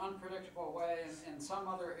eventually in some unpredictable way in some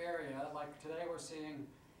other area, like today we're seeing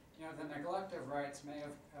the neglect of rights may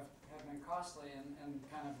have been costly and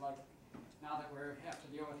kind of like now that we have to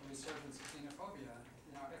deal with the resurgence of xenophobia.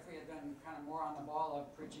 If we had been kind of more on the ball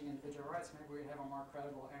of preaching individual rights, maybe we'd have a more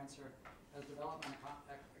credible answer as development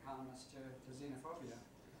economists to xenophobia.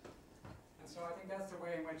 And so I think that's the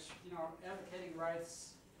way in which, advocating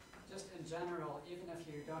rights just in general, even if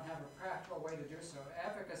you don't have a practical way to do so,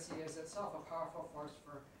 advocacy is itself a powerful force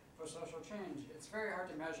for social change. It's very hard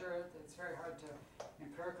to measure it. It's very hard to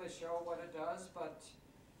empirically show what it does. But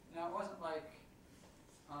it wasn't like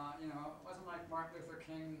Martin Luther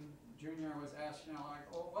King Jr. was asked,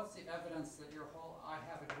 what's the evidence that your whole "I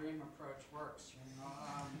have a dream" approach works?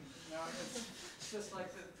 It's just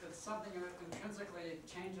like it's something that intrinsically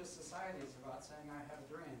changes societies about saying "I have a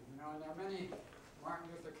dream." And there are many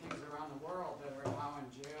Martin Luther Kings around the world that are now in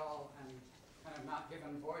jail and kind of not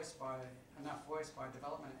given enough voice by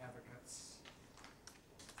development advocates.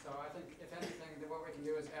 So I think, if anything, that what we can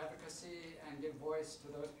do is advocacy and give voice to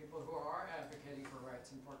those people who are advocating for rights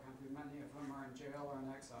in poor countries, many of whom are in jail or in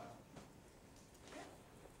exile.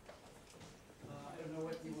 I don't know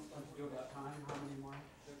what you want to do about time. How many more?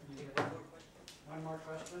 One more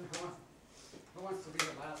question? Who wants to be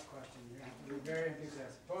the last question? You have to be very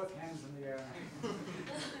enthusiastic. Both hands in the air.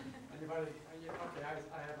 Anybody? Okay, I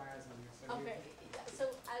have my eyes on you. So okay. So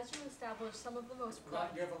as you establish some of the most... You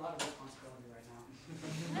have a lot of responsibility right now.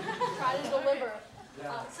 Try to deliver.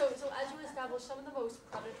 Yeah. So as you establish some of the most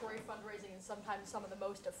predatory fundraising and sometimes some of the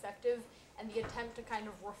most effective, and the attempt to kind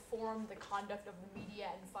of reform the conduct of the media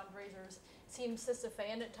and fundraisers seems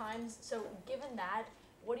Sisyphean at times. So given that,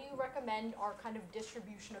 what do you recommend our kind of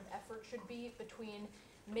distribution of effort should be between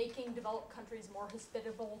making developed countries more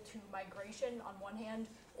hospitable to migration on one hand,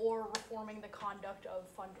 or reforming the conduct of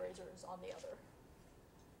fundraisers on the other?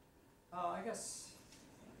 I guess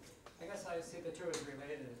I see the two as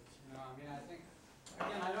related. I think,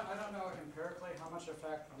 again, I don't know empirically how much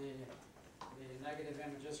effect the negative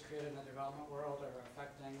images created in the development world are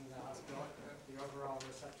affecting the overall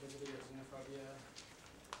receptivity of xenophobia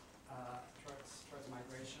towards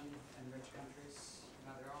migration in rich countries.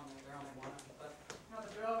 They're only one. But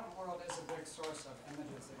the development world is a big source of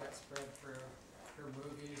images that get spread through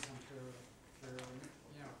movies and through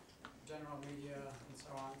general media and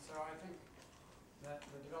so on. So I think that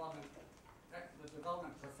the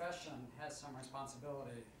development profession has some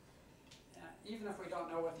responsibility. Even if we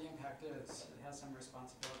don't know what the impact is, it has some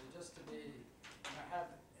responsibility just to have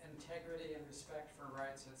integrity and respect for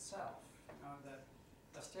rights itself. That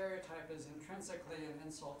a stereotype is intrinsically an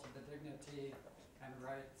insult to the dignity and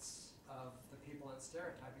rights of the people it's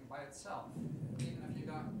stereotyping by itself. Even if you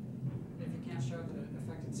can't show that it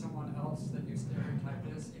affected someone else that you stereotyped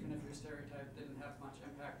is, even if your stereotype didn't have much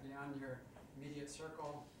impact beyond your immediate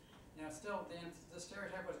circle, still the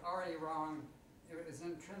stereotype was already wrong. It is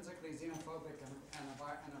intrinsically xenophobic and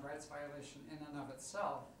a rights violation in and of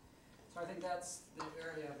itself. So I think that's the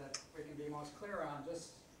area that we can be most clear on.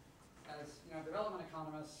 Just as development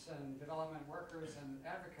economists and development workers and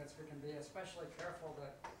advocates, we can be especially careful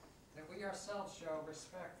that we ourselves show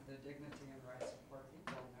respect for the dignity and rights of poor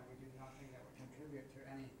people, and that we do nothing that would contribute to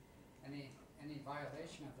any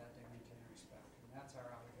violation of that